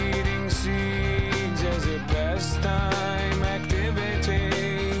 Eating seeds as a pastime activity.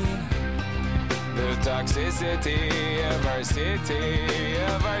 The toxicity of our city,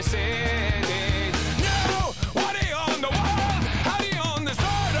 No! What do you own the world? How do you own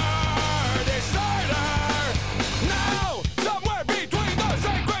disorder? No! Somewhere between the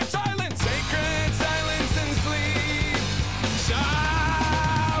sacred silence and sleep.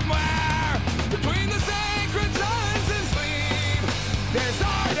 Somewhere between the sacred silence and sleep.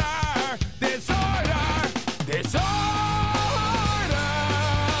 Disorder.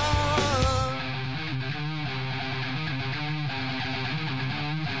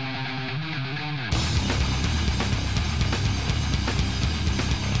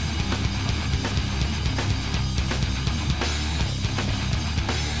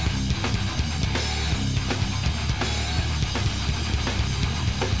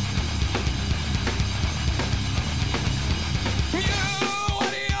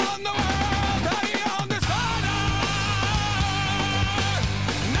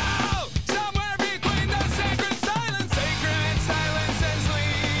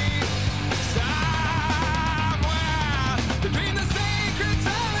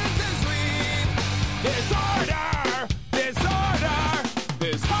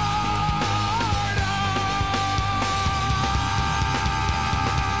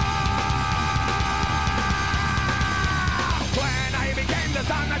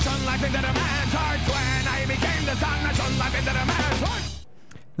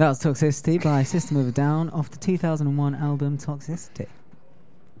 That was Toxicity by System of a Down off the 2001 album Toxicity.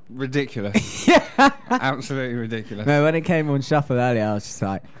 Ridiculous. Absolutely ridiculous. No, when it came on shuffle earlier, I was just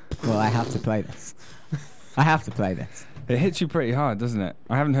like, well, I have to play this. It hits you pretty hard, doesn't it?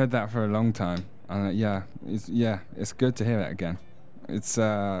 I haven't heard that for a long time. And it's good to hear it again. It's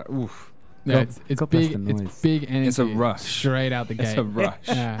oof. Yeah, it's God bless big. the noise. It's big energy. It's a rush. Straight out the gate. It's a rush.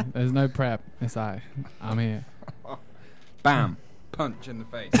 Yeah, there's no prep. It's like, I'm here. Bam. Punch in the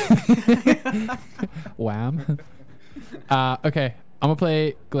face. Wham. Okay, I'm gonna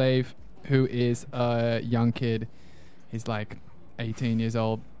play Glaive, who is a young kid. He's like 18 years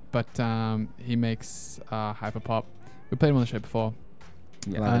old, but he makes hyperpop. We played him on the show before.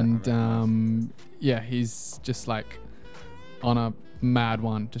 Yeah. And yeah, he's just like on a mad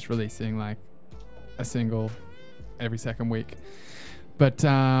one, just releasing like a single every second week. But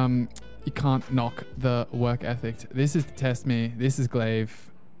you can't knock the work ethic. This is Test Me. This is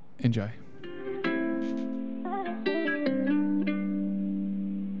Glaive. Enjoy.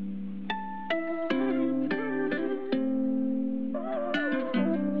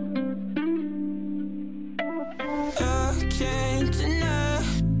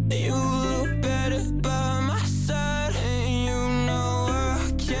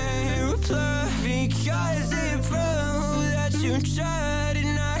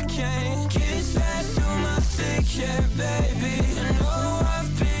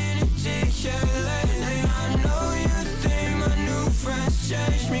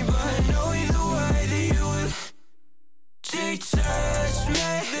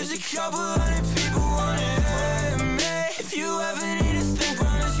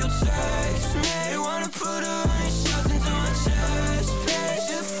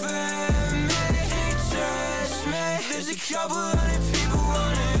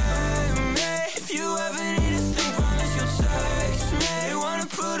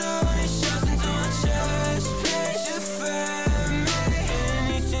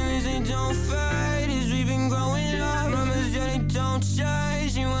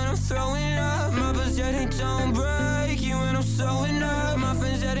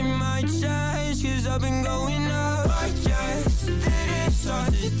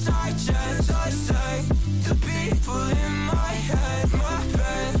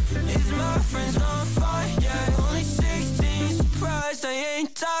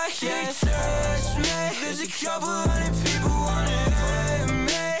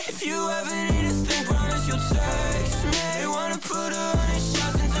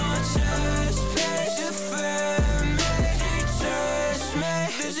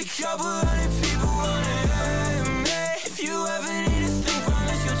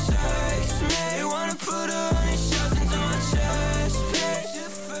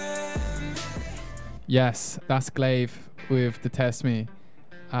 Yes, that's Glaive with the Test Me.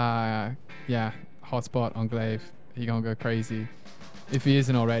 Yeah, hotspot on Glaive. He gonna go crazy if he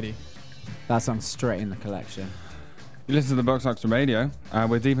isn't already. That song's straight in the collection. You listen to the Box Extra Radio.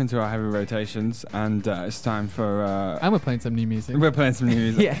 We're deep into our heavy rotations, and it's time for. And we're playing some new music. We're playing some new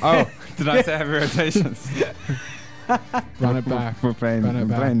music. Yeah. Oh, did I say heavy rotations? Run it back. We're playing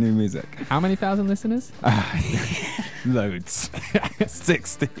new music. How many thousand listeners? Loads.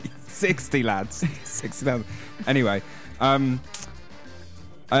 60 lads. 60,000. Anyway, yeah,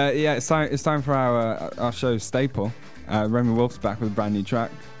 it's time for our show staple. Roman Wolf's back with a brand new track.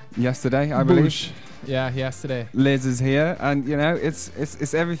 Yesterday, I believe. Boosh. Yeah, yesterday. Liz is here, and you know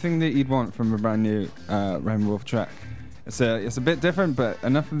it's everything that you'd want from a brand new Roman Wolf track. It's a bit different, but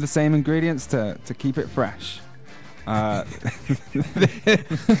enough of the same ingredients to keep it fresh.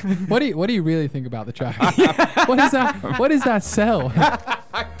 What do you really think about the track? What is that? What is that sell?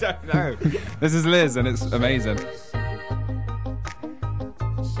 I don't know. This is Liz, and it's amazing.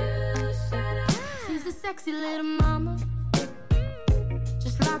 She's a sexy little mama,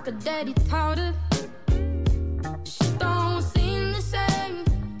 just like her daddy taught her. She don't seem the same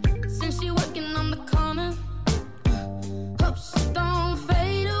since she working on the corner. Hope she don't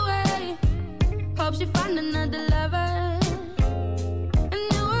fade away. Hope she find another lover. And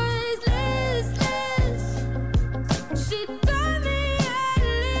it was listless. She taught me how to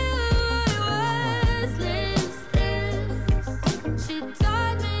live. It was listless. She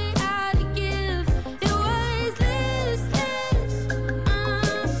taught me how to give. It was listless.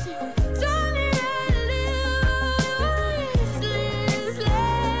 She taught me how to live. It was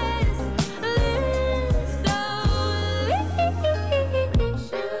listless.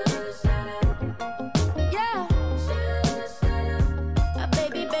 Yeah.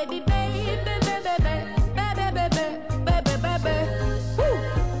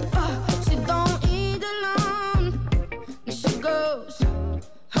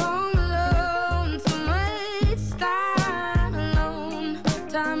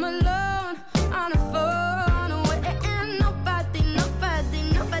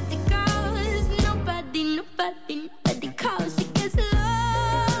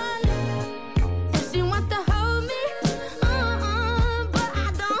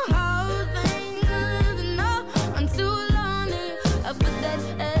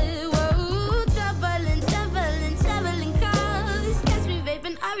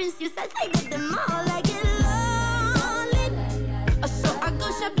 Paris, yes, I take to the mall, I get lonely. So I go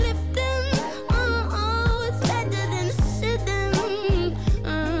shoplifting. Oh, it's better than sitting,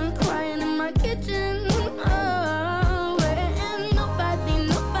 crying in my kitchen. Oh, where nobody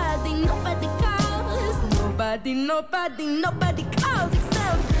calls. Nobody calls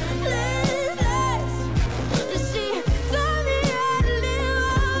except Liz. She taught me how to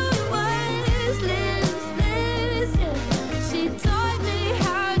live. Was Liz, yeah. She taught me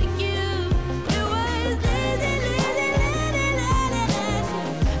how to give. It was Liz.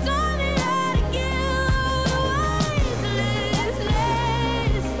 Taught me how to give. Was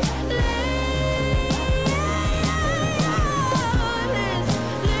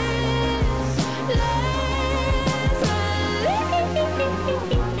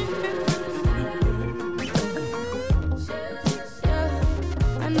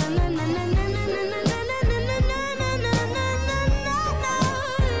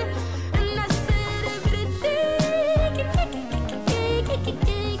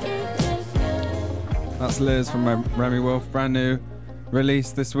That's Liz from Remy Wolf, brand new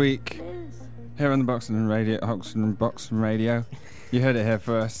release this week here on the Boxing Radio. You heard it here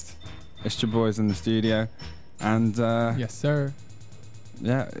first. It's your boys in the studio, and Yes, sir.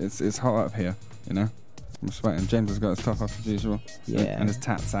 yeah, it's hot up here. You know, I'm sweating. James has got his top off as usual, Yeah. and his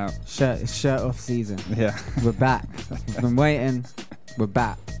tats out. Shirt off season. Yeah, We're back. We've been waiting. We're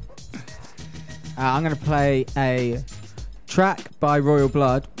back. I'm going to play a track by Royal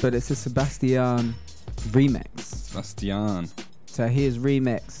Blood, but it's a Sebastian remix. Sebastian. So he has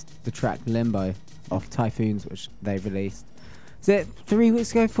remixed the track Limbo off Typhoons, which they released. Is it 3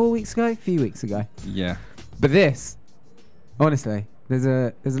 weeks ago, 4 weeks ago? A few weeks ago. Yeah. But this, honestly, there's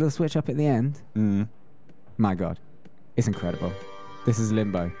a little switch up at the end. Mm. My God, it's incredible. This is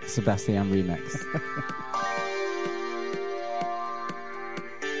Limbo, Sebastian remix.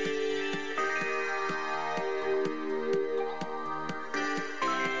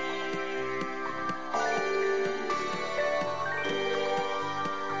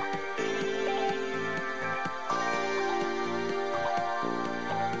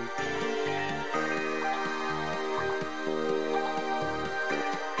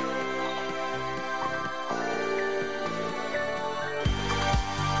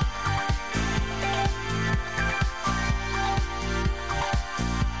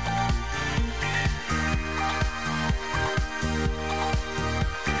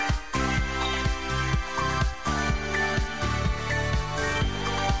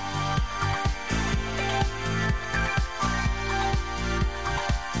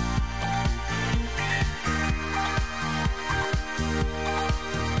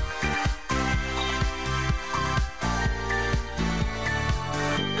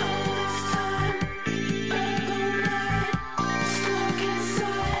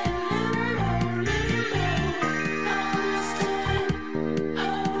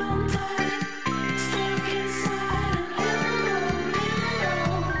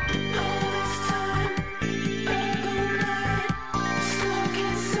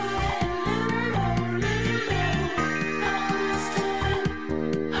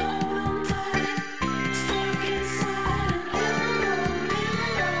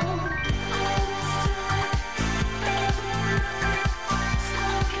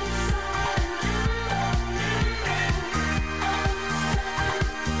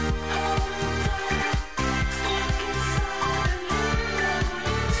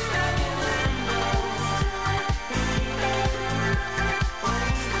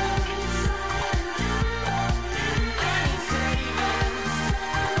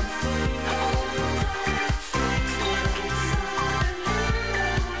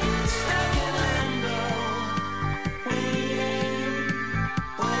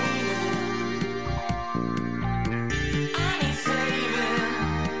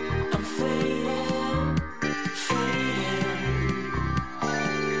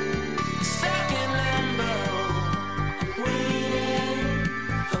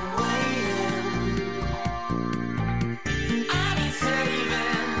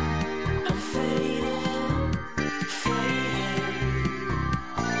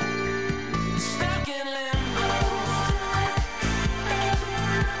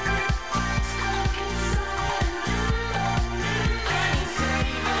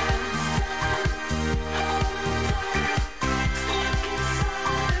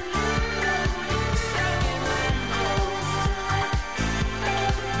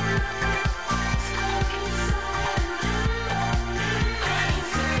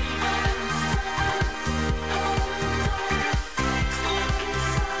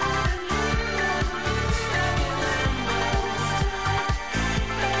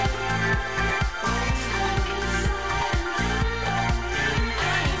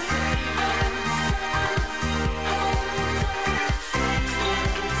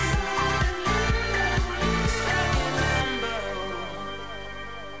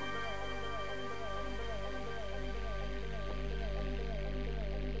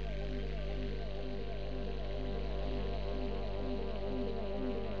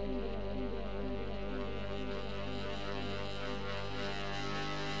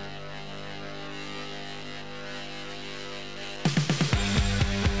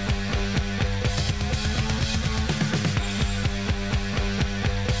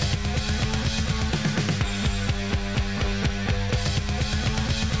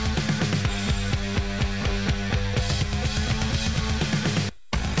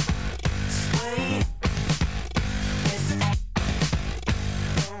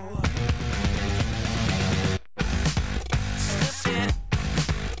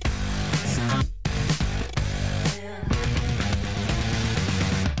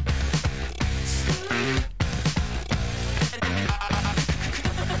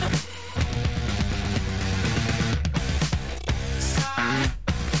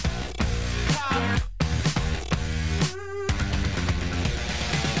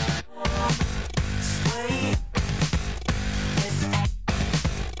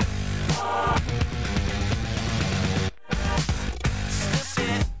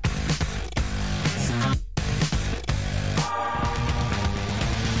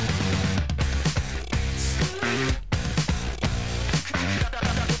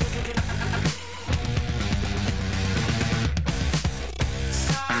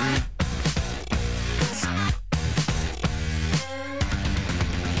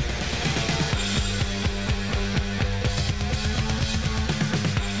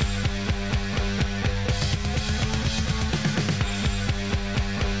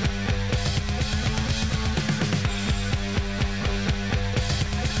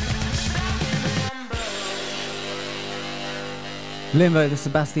 Limbo, the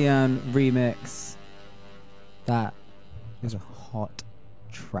Sebastian remix. That is a hot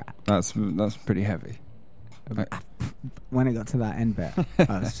track. That's pretty heavy. When it got to that end bit,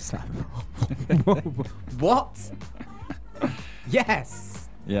 I was just like, what? Yes.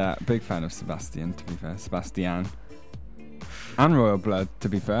 Yeah, big fan of Sebastian, to be fair. Sebastian. And Royal Blood, to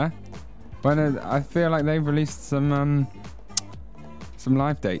be fair. When I feel like they've released some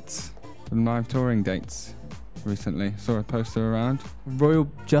live dates, some live touring dates recently. Saw a poster around. Royal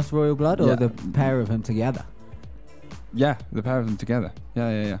Blood, or Yeah. the pair of them together? Yeah, the pair of them together.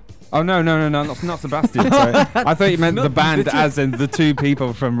 Yeah. Oh, no, not Sebastian. Sorry. I thought you meant the band as in the two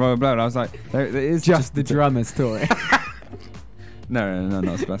people from Royal Blood. I was like, there is Just the drummers touring. No,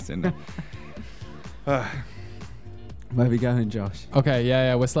 not Sebastian. No. Where are we going, Josh? Okay,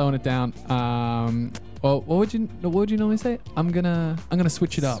 yeah, we're slowing it down. Well, what would you normally say? I'm gonna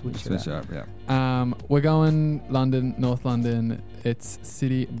switch it up. Switch it up, yeah. We're going London, North London. It's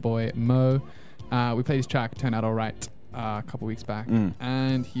City Boy Mo. We played his track, Turned Out Alright, a couple weeks back,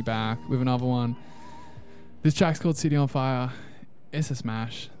 and he back with another one. This track's called City on Fire. It's a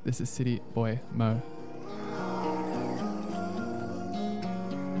smash. This is City Boy Mo.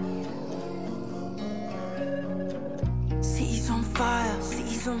 City's on fire,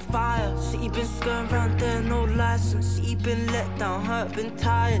 city's on fire. City been skirting round there, no license. City been let down, hurt, been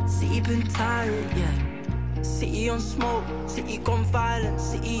tired. City been tired, yeah. City on smoke, city gone violent.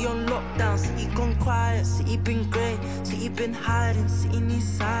 City on lockdown, city gone quiet. City been grey, city been hiding. City needs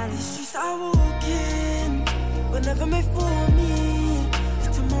silence. These streets I walk in were never made for me.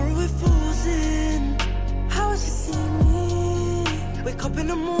 If tomorrow it falls in, how would you see me? Wake up in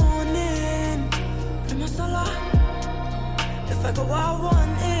the morning, play my salah. If I got what I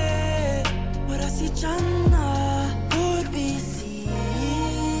wanted, would I see Jannah? Would be seen?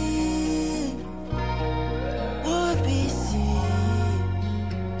 Would be seen?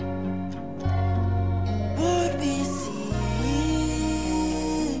 Would be seen?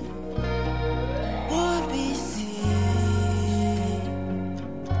 Would be seen?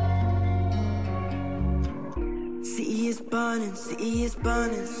 City is burning, city is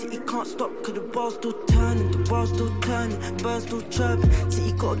burning. City can't stop cause the world's still turning. The world's still turning, birds still chirping.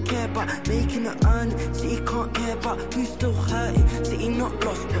 City gotta care about making it earn. City can't care about who's still hurting. City not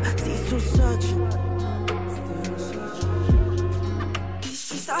lost but city still searching. These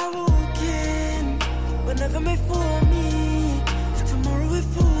streets I walk in were never made for me. If tomorrow it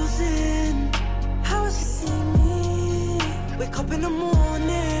falls in, how would you see me? Wake up in the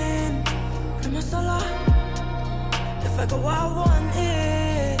morning, play my salah. If I got what I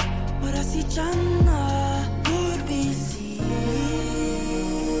wanted, would I see Jannah? Would be seen?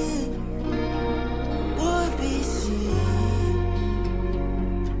 Would be seen?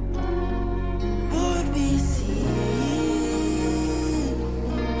 Would be seen?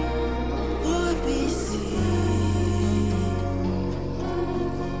 Would be seen?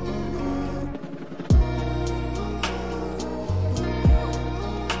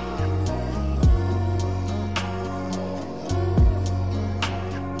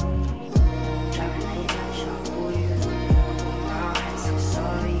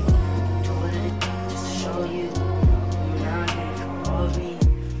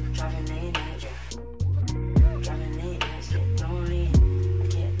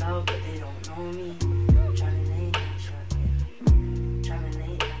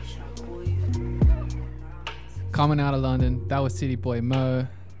 Coming out of London, that was City Boy Mo.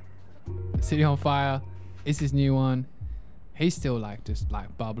 City on Fire is his new one. He's still just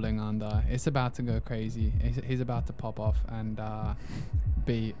bubbling under. It's about to go crazy. He's about to pop off and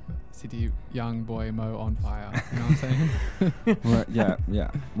be City Young Boy Mo on fire. You know what I'm saying? Well,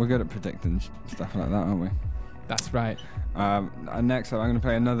 yeah. We're good at predicting stuff like that, aren't we? That's right. Next up, I'm going to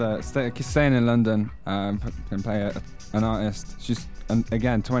play another. Staying in London, and play an artist. She's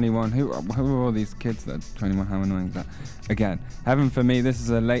again 21. Who are all these kids that are 21? How annoying is that? Again, Heaven for Me. This is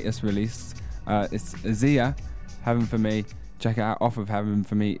her latest release. It's Zia. Heaven for Me. Check it out. Off of Heaven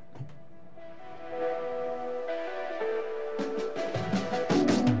for Me.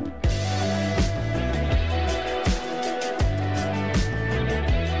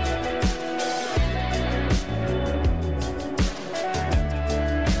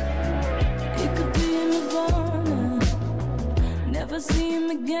 See him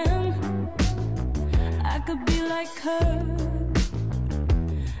again. I could be like her,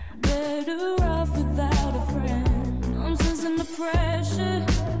 better off without a friend. I'm sensing the pressure.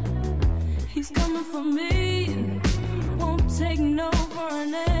 He's coming for me. Won't take no for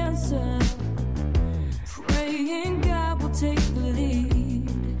an answer. Praying God will take the lead.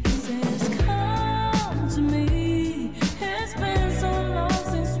 He says, come to me. It's been so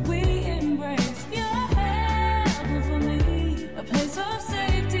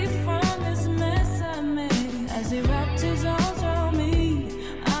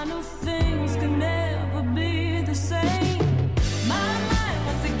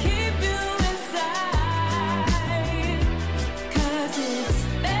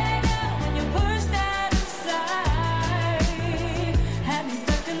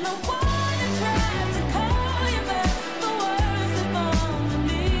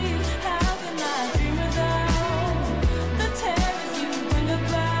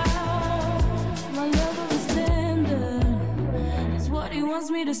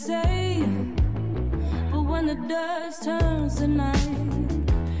free to say, but when the dust turns to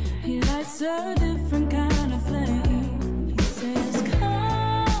night, he lights a different kind of flame. He says,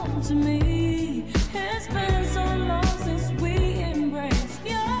 come to me. It's been so long since we embraced.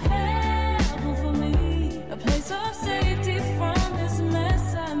 You're heaven for me, a place of safety from this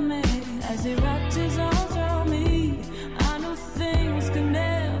mess I made. As he wrapped his arms around me, I knew things could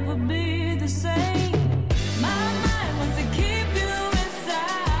never be the same. My mind wants to keep you inside,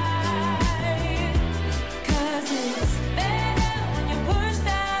 'cause it's better when you push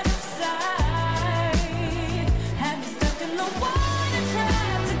that aside. Had me stuck in the water,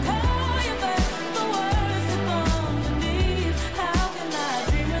 tried to call you, but the words slip underneath. How can I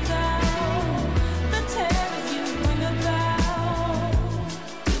dream without the terrors you bring about?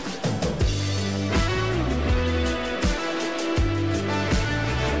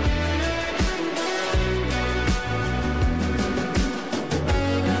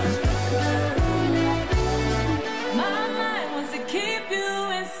 My mind wants to keep you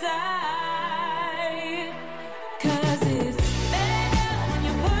inside, 'cause it's better when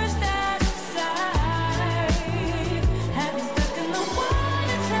you push that aside. Had me stuck in the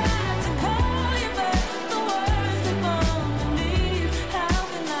water, tried to call you, but the words slip underneath. How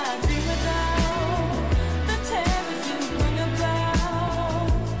can I dream without the terrors you bring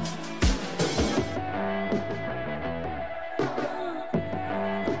about?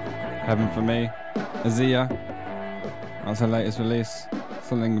 Heaven for Me, Azia. That's her latest release.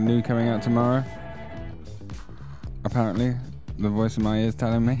 Something new coming out tomorrow. Apparently, the voice in my ear is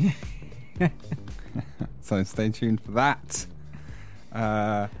telling me. So stay tuned for that.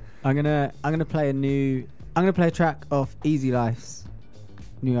 I'm gonna play a track off Easy Life's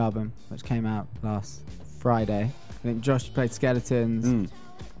new album, which came out last Friday. I think Josh played Skeletons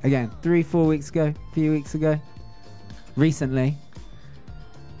again 3-4 weeks ago, a few weeks ago, recently.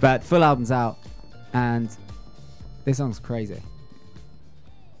 But full album's out, and this song's crazy.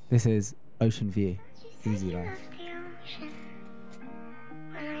 This is Ocean View, Easy Life.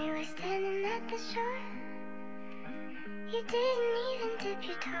 When we were standing at the shore, you didn't even dip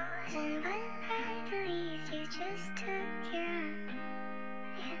your toes in, but I believed you just took your own.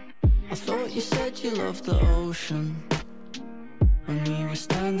 I thought you said you loved the ocean when we were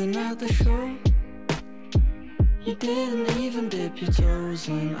standing at the shore. You didn't even dip your toes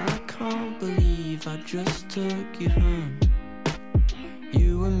in. I can't believe I just took you home.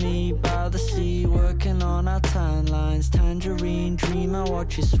 You and me by the sea, working on our timelines. Tangerine dream, I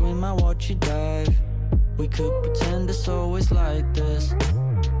watch you swim, I watch you dive. We could pretend it's always like this.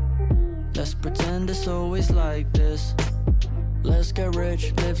 Let's pretend it's always like this. Let's get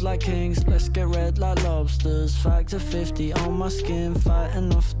rich, live like kings. Let's get red like lobsters. Factor 50 on my skin,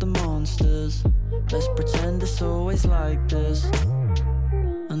 fighting off the monsters. Let's pretend it's always like this,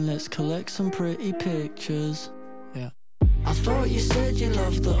 and let's collect some pretty pictures. Yeah. I thought you said you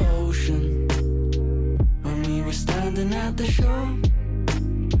loved the ocean when we were standing at the shore.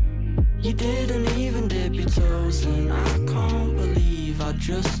 You didn't even dip your toes in. I can't believe I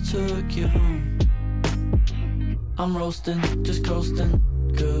just took you home. I'm roasting, just coasting,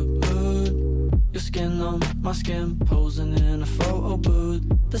 good mood. Your skin on my skin, posing in a photo booth.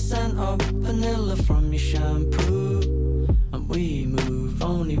 The scent of vanilla from your shampoo. And we move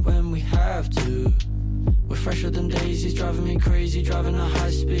only when we have to. We're fresher than daisies, driving me crazy, driving at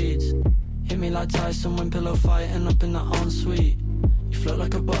high speeds. Hit me like Tyson when pillow fighting up in the ensuite. You float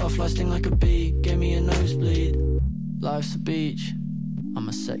like a butterfly, sting like a bee, gave me a nosebleed. Life's a beach, I'm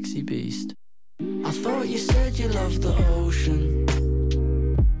a sexy beast. I thought you said you loved the ocean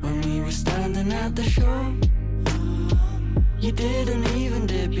when we were standing at the shore. You didn't even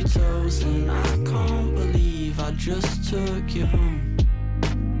dip your toes in. I can't believe I just took you home.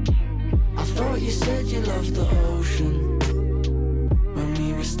 I thought you said you loved the ocean when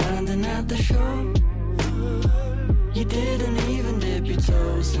we were standing at the shore. You didn't even dip your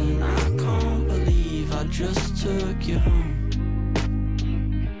toes in. I can't believe I just took you home.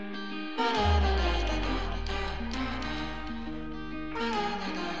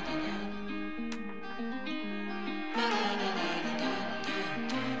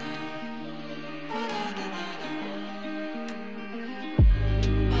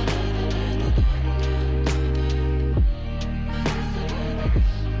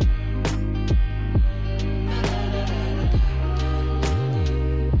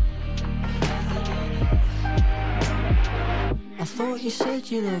 You said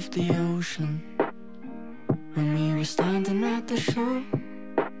you loved the ocean when we were standing at the shore.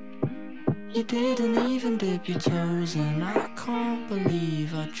 You didn't even dip your toes in. I can't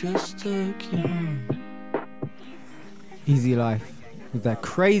believe I just took you home. Easy Life, with their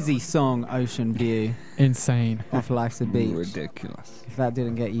crazy song Ocean View Insane. off Life's a Beach. Ridiculous. If that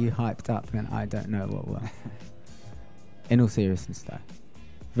didn't get you hyped up, then I don't know what will. In all seriousness, though,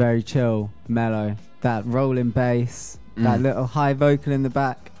 very chill, mellow. That rolling bass, that little high vocal in the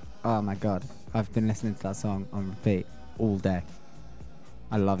back. Oh my god, I've been listening to that song on repeat all day.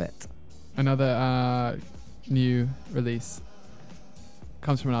 I love it. Another new release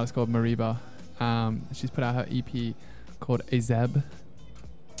comes from an artist called Mariba. She's put out her EP called Azeb.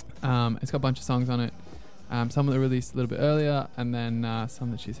 It's got a bunch of songs on it. Some that are released a little bit earlier, and then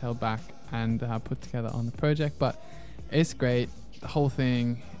some that she's held back and put together on the project. But it's great. The whole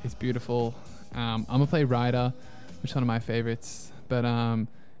thing is beautiful. I'm gonna play Rider, which is one of my favorites. But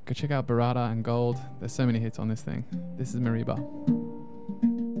go check out Barada and Gold. There's so many hits on this thing. This is Mariba.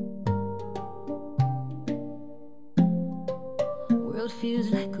 World feels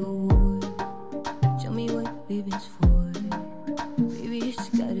like a war. Show me what living's for. Baby, it's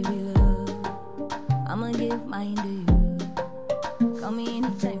gotta be love. I'ma give mine to you. Call me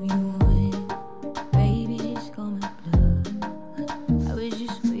anytime you want. Baby, just call my bluff. I was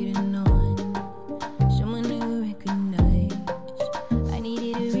just waiting on someone to recognize. I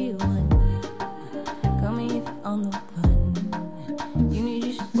needed a real one. Call me if you're on the run. You knew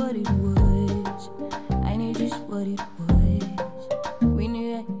just what it was. I knew just what it was. We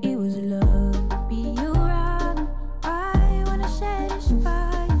knew that it was love. Be your rider. I wanna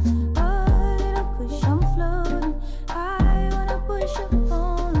satisfy you. A little push, I'm floating. I wanna push up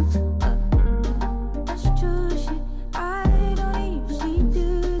on you. That's true shit. I don't usually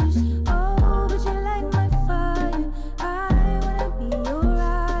do this. Oh, but you light my fire. I wanna be your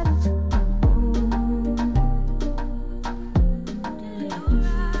rider.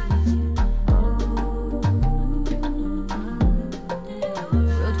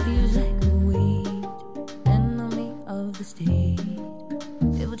 Road feels like a weight, enemy of the state.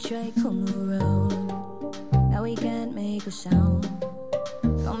 Devil try come around. Now we can't make a sound.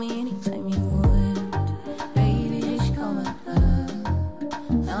 Call me anytime you want. Baby, just call my bluff.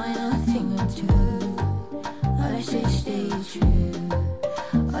 Now I know a thing or two. All I say, stay true.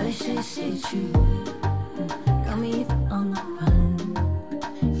 All I say, stay true. Call me if you're on the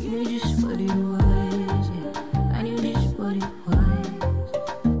run. You knew just what it was. Yeah. I knew just what it was.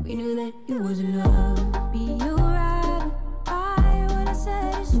 We knew that it was love. Be your rider. I wanna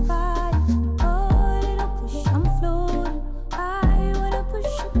satisfy you. Oh, little push, I'm floating. I wanna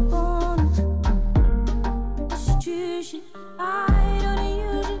push up on you. It's true shit. I don't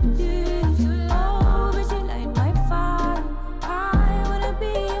usually do this. Oh, but you light my fire. I wanna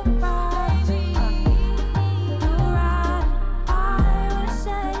be your rider. Your rider. I wanna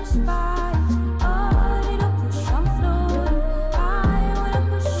satisfy you. Oh, little push, I'm floating. I wanna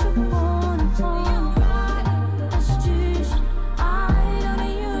push up on you. It's true shit. I don't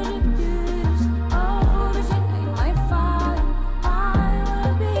usually do this. Oh, but you light my fire. I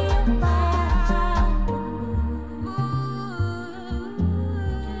wanna be your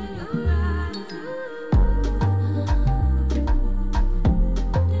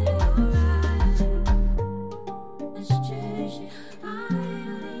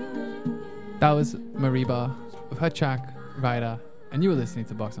That was Mariba with her track Rider, and you were listening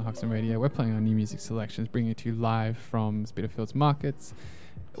to Box and Hoxton Radio. We're playing our new music selections, bringing it to you live from Spitalfields Markets.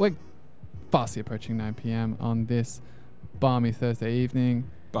 We're fastly approaching 9 p.m. on this balmy Thursday evening.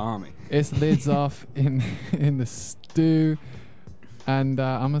 Balmy. It's lids off in the stew, and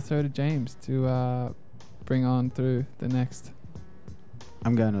I'm gonna throw to James to bring on through the next.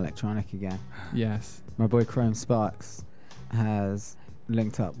 I'm going electronic again. Yes. My boy Chrome Sparks has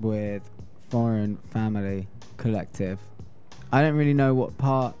linked up with Foreign Family Collective. I don't really know what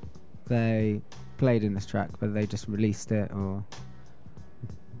part they played in this track, whether they just released it or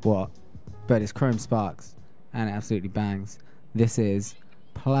what, but it's Chrome Sparks and it absolutely bangs. This is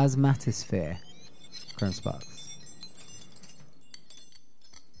Plasmatosphere. Chrome Sparks.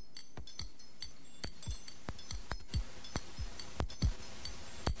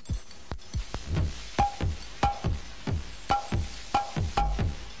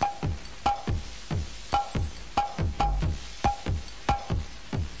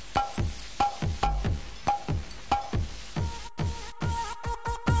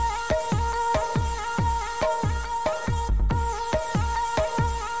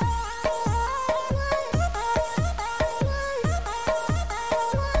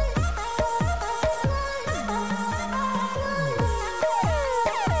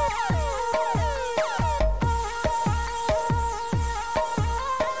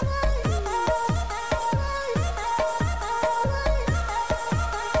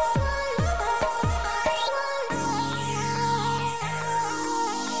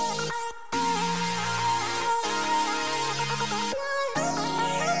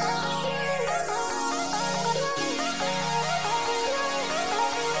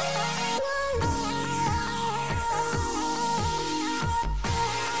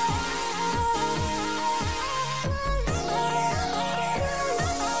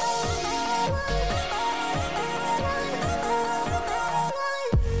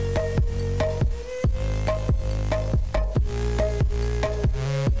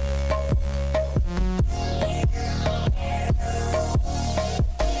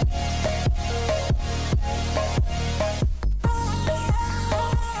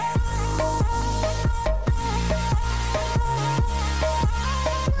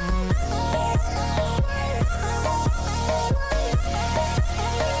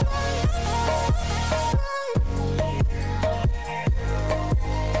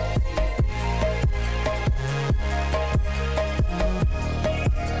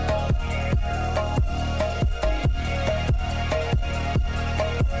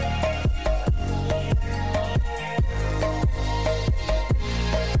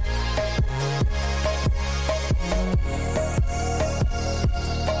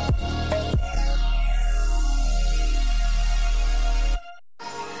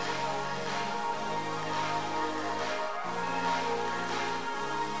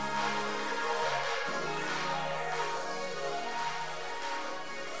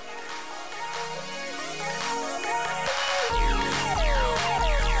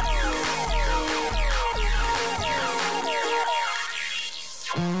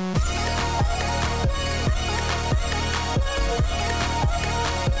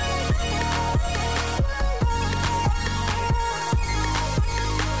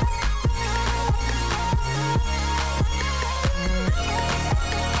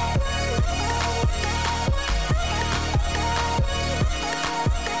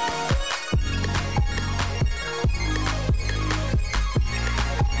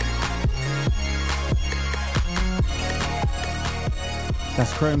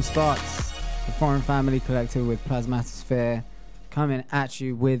 Chrome Spots, the Foreign Family Collective with Plasmatosphere, coming at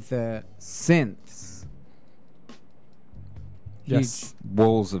you with the synths. Yes.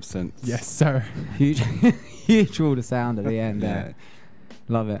 Walls of synths. Yes, sir. Huge, huge wall of sound at the end there.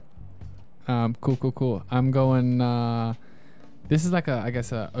 Love it. Cool. I'm going. This is like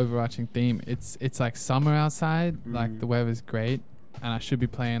a overarching theme. It's like summer outside. Like the weather's great, and I should be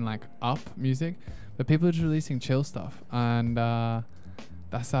playing like up music, but people are just releasing chill stuff, and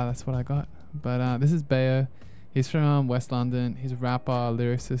that's what I got. But this is Bayo. He's from West London. He's a rapper,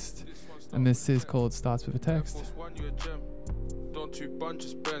 lyricist, and this is called Starts With a Text. Don't two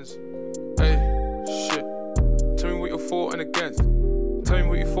bunches bends. Hey, shit. Tell me what you're for and against. Tell me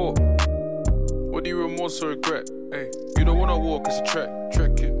what you thought. What do you remorse or regret? Hey, you don't wanna walk, it's a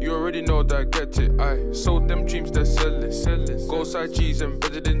trekking. You already know that I get it. I sold them dreams, they're selling. Go side G's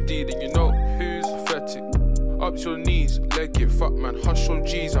embedded indeed, and you know who's pathetic. Up to your knees, leg it, fuck man, hush your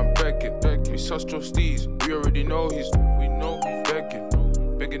G's, I'm begging. We sussed your steez, we already know he's begging.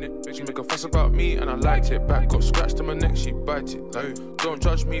 Begging it, she make a fuss about me and I liked it. Back got scratched to my neck, she bite it. Like, don't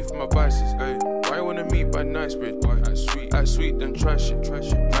judge me for my vices. Ay. Why you wanna meet by night spirit? Why act sweet then trash it.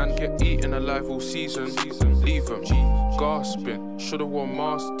 Man get eaten alive all season. Leave them, gasping. Should've worn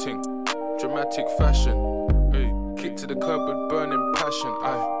mask ting. Dramatic fashion. Ay. Kick to the curb with burning passion.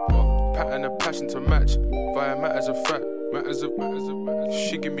 Aye. Pattern of passion to match. Via matters of fact. Matters of.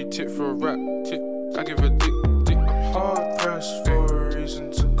 She give me tip for a rap. Tip. I give her dick. I'm hard pressed for a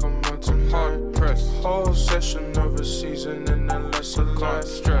reason to come out tonight. Hard pressed. Whole session of a season and then less a lie.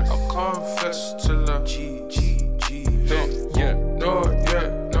 Stress. I confess till I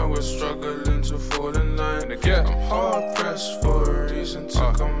no, we're struggling to fall in line again. I'm hard pressed for a reason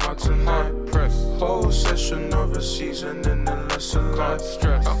to come out tonight. Whole session of a season and then less a lie.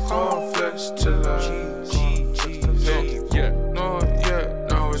 Stress. I confess till I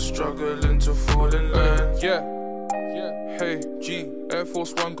now we're struggling to fall in line. Hey, G, Air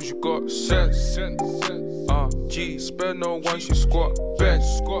Force One, cause you got sense. G, spare no one, she squat, bench.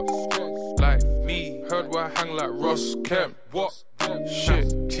 Like me, heard where I hang like Ross Kemp. What?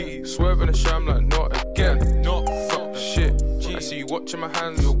 Shit, G, swerving a sham like not again. Not fuck shit, G, I see you watching my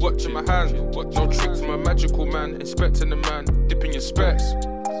hands, you're watching my hands. No trick to my magical man, inspecting the man, dipping your specs.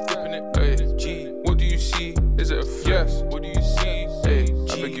 Dipping it, hey, G, what do you see? Is it a yes? What do you see? Hey,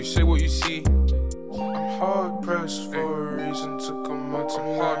 I beg you, say what you see. I'm hard pressed for a reason to come out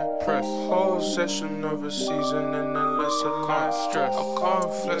tonight. Whole session of a season and then less a lie. Stress. I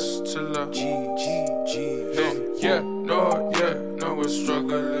can't flex till I no, we're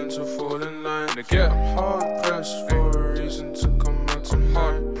struggling to fall in line. I'm hard pressed for a reason to come out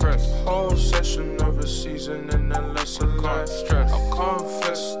tonight. Whole session of a season and then less a lie. Stress. I can't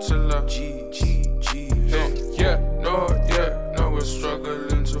flex till I no, we're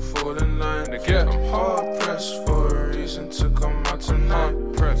struggling to fall in line. I'm hard pressed for a reason to come out tonight.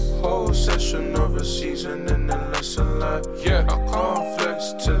 Whole session of a season and then less a lie. I can't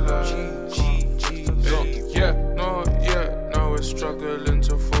flex till no, we're struggling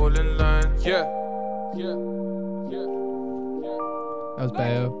to fall in line. That was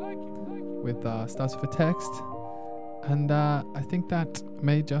Bayo with Starts With a Text. And I think that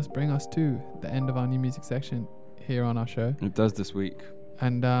may just bring us to the end of our new music section here on our show. It does this week.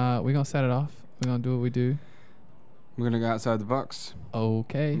 And we're going to set it off. We're going to do what we do. We're going to go outside the box.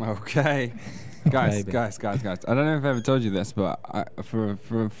 Okay. Guys. I don't know if I ever told you this, but for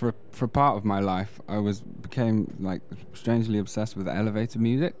part of my life, I became like strangely obsessed with elevator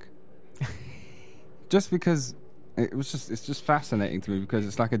music. Just because it's just fascinating to me because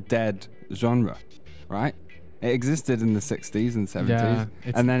it's like a dead genre, right? It existed in the 60s and 70s,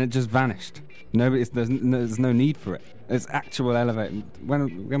 and then it just vanished. There's no need for it. It's actual elevator.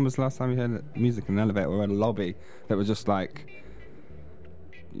 When was the last time you heard music in an elevator or in a lobby that was just like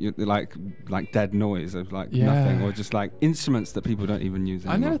dead noise of like nothing, or just like instruments that people don't even use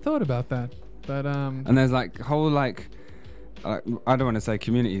anymore? I never thought about that, but and there's like whole like I don't want to say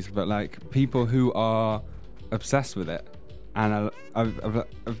communities, but like people who are obsessed with it. And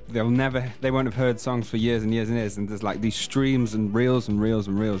they won't have heard songs for years and years and years, and there's like these streams and reels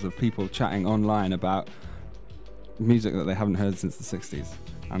of people chatting online about music that they haven't heard since the 60s.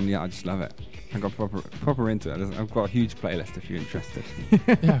 And yeah, I just love it. I got proper into it. I've got a huge playlist if you're interested.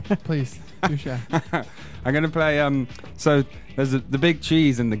 Yeah, please do share. I'm gonna play. So there's the big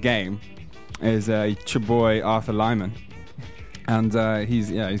cheese in the game is your boy Arthur Lyman. And he's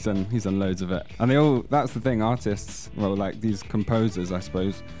done loads of it, and that's the thing. Artists, well, like these composers, I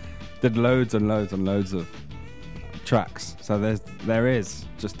suppose, did loads and loads and loads of tracks. So there is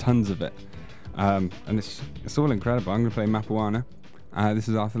just tons of it, and it's all incredible. I'm gonna play Mapuana, This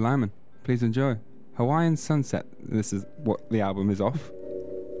is Arthur Lyman. Please enjoy. Hawaiian Sunset. This is what the album is off.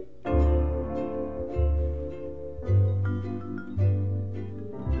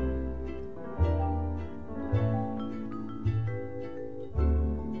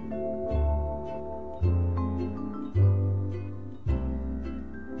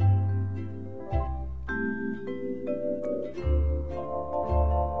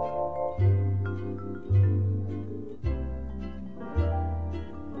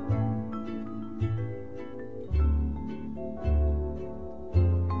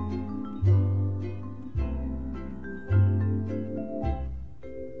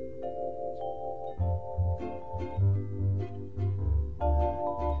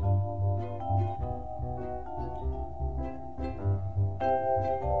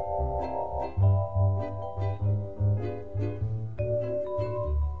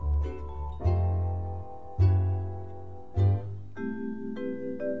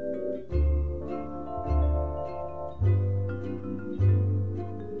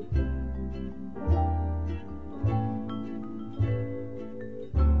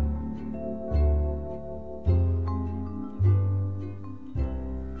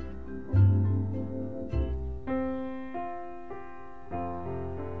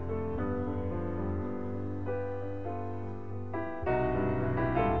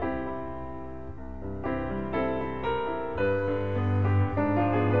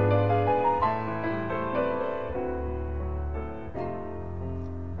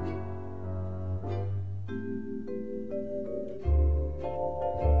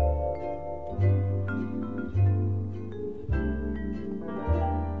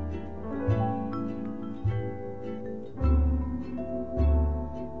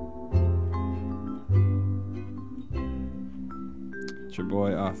 It's your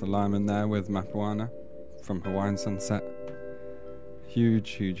boy Arthur Lyman there with Mapuana from Hawaiian Sunset.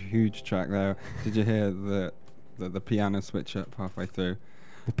 Huge track there. Did you hear the piano switch up halfway through?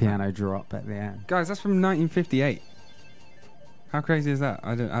 The piano drop at the end. Guys, that's from 1958. How crazy is that?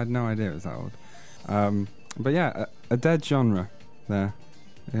 I had no idea it was that old. But yeah, a dead genre there.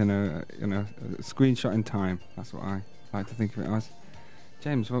 You know, a screenshot in time. That's what I like to think of it as.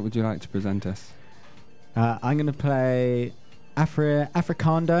 James, what would you like to present us? I'm going to play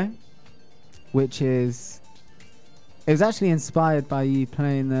Africando, which is... It was actually inspired by you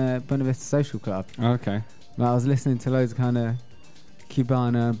playing the Buena Vista Social Club. Okay. I was listening to loads of kind of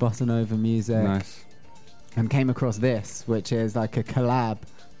Cubana, Bossa Nova music. Nice. And came across this, which is like a collab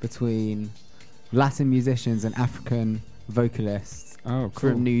between Latin musicians and African vocalists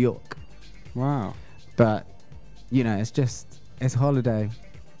from New York. Wow. But, you know, it's holiday.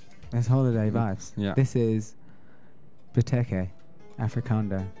 It's holiday vibes. Yeah. This is Buteke,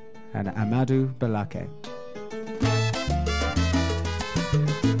 Africando, and Amadou Balake.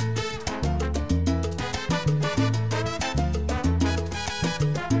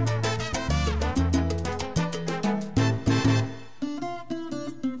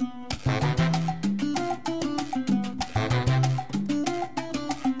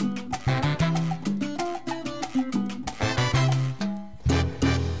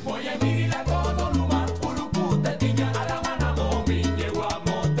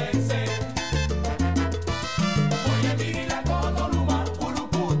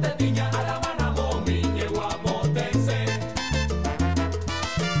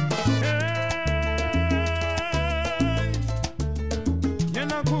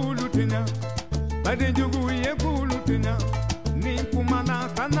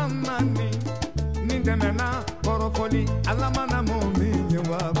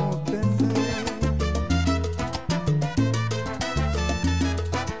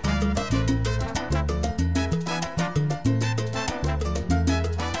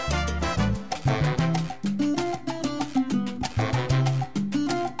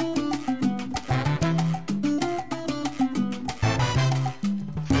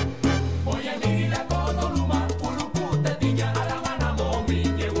 Voy a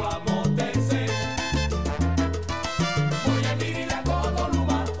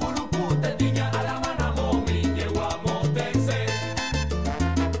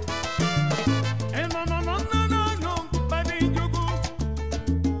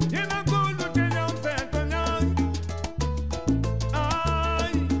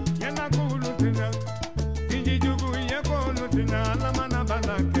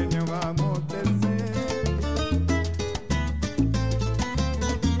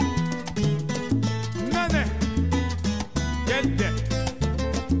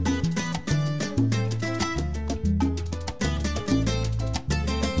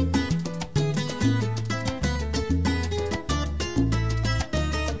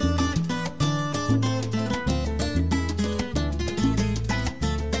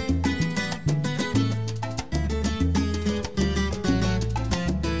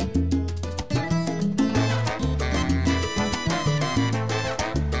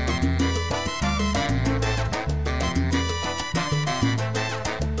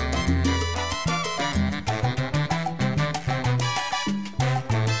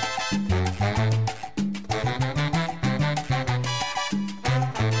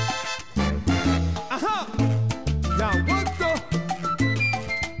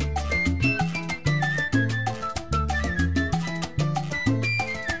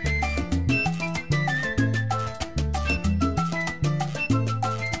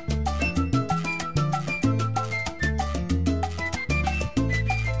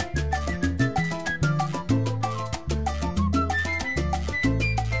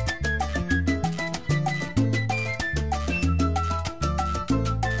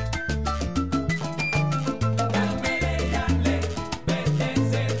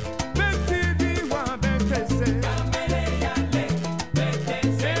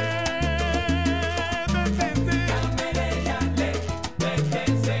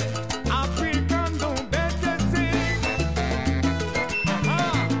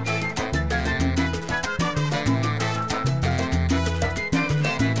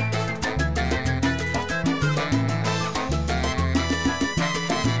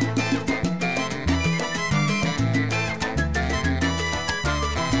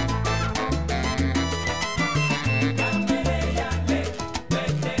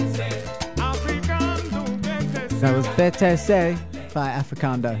That was Better Say by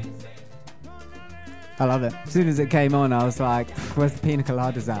Africando. I love it. As soon as it came on, I was like, where's the pina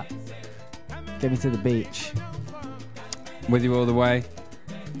coladas at? Get me to the beach. With you all the way.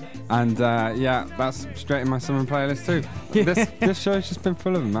 And yeah, that's straight in my summer playlist too. This show's just been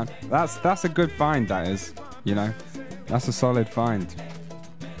full of them, man. That's a good find, that is. You know, that's a solid find.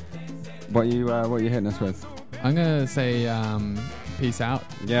 What you hitting us with? I'm gonna say peace out.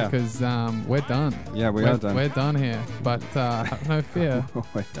 Yeah. Because we're done. Yeah, we're done. We're done here. But have no fear.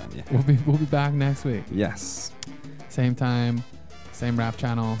 We're done. Yeah. We'll be back next week. Yes. Same time, same rap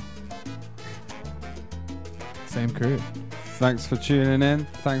channel, same crew. Thanks for tuning in.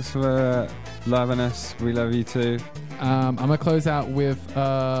 Thanks for loving us. We love you too. I'm gonna close out with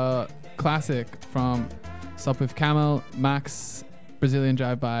a classic from Sup with Camel, Max, Brazilian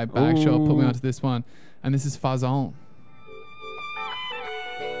Drive-By, Bagshot put me onto this one, and this is Fazon.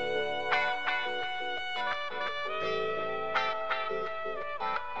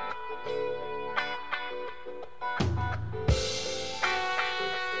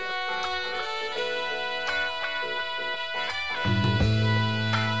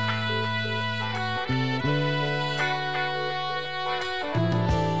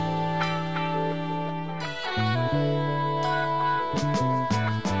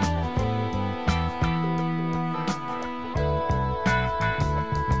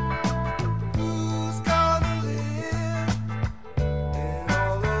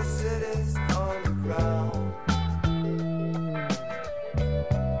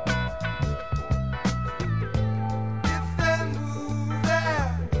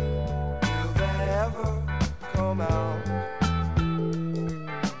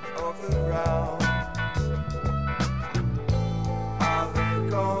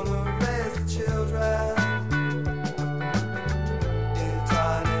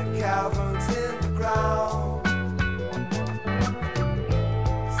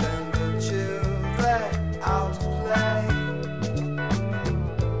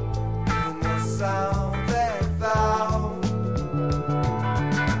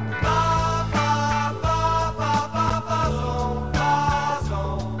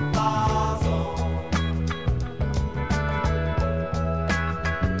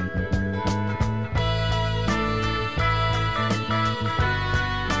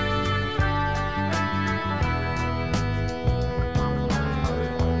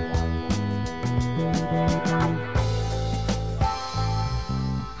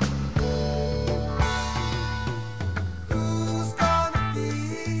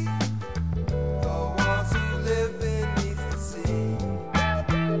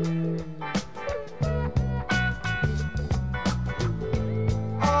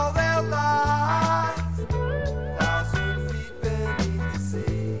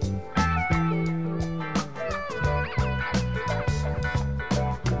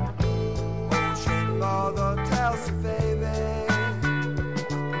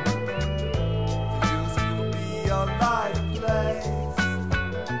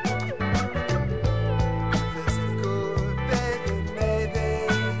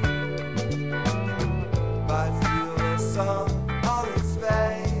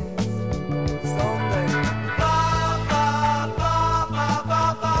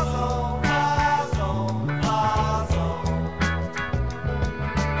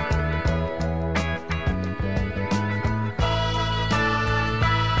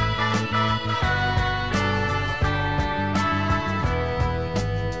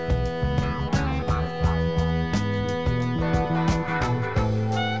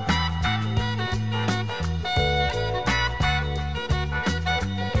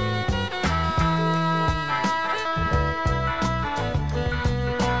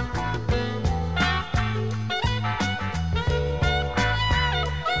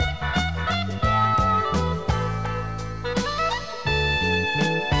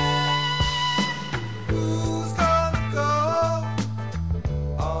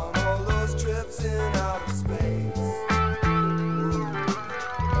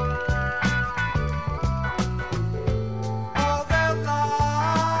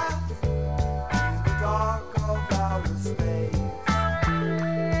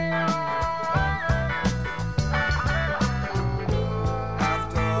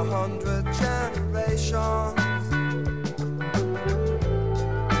 Generations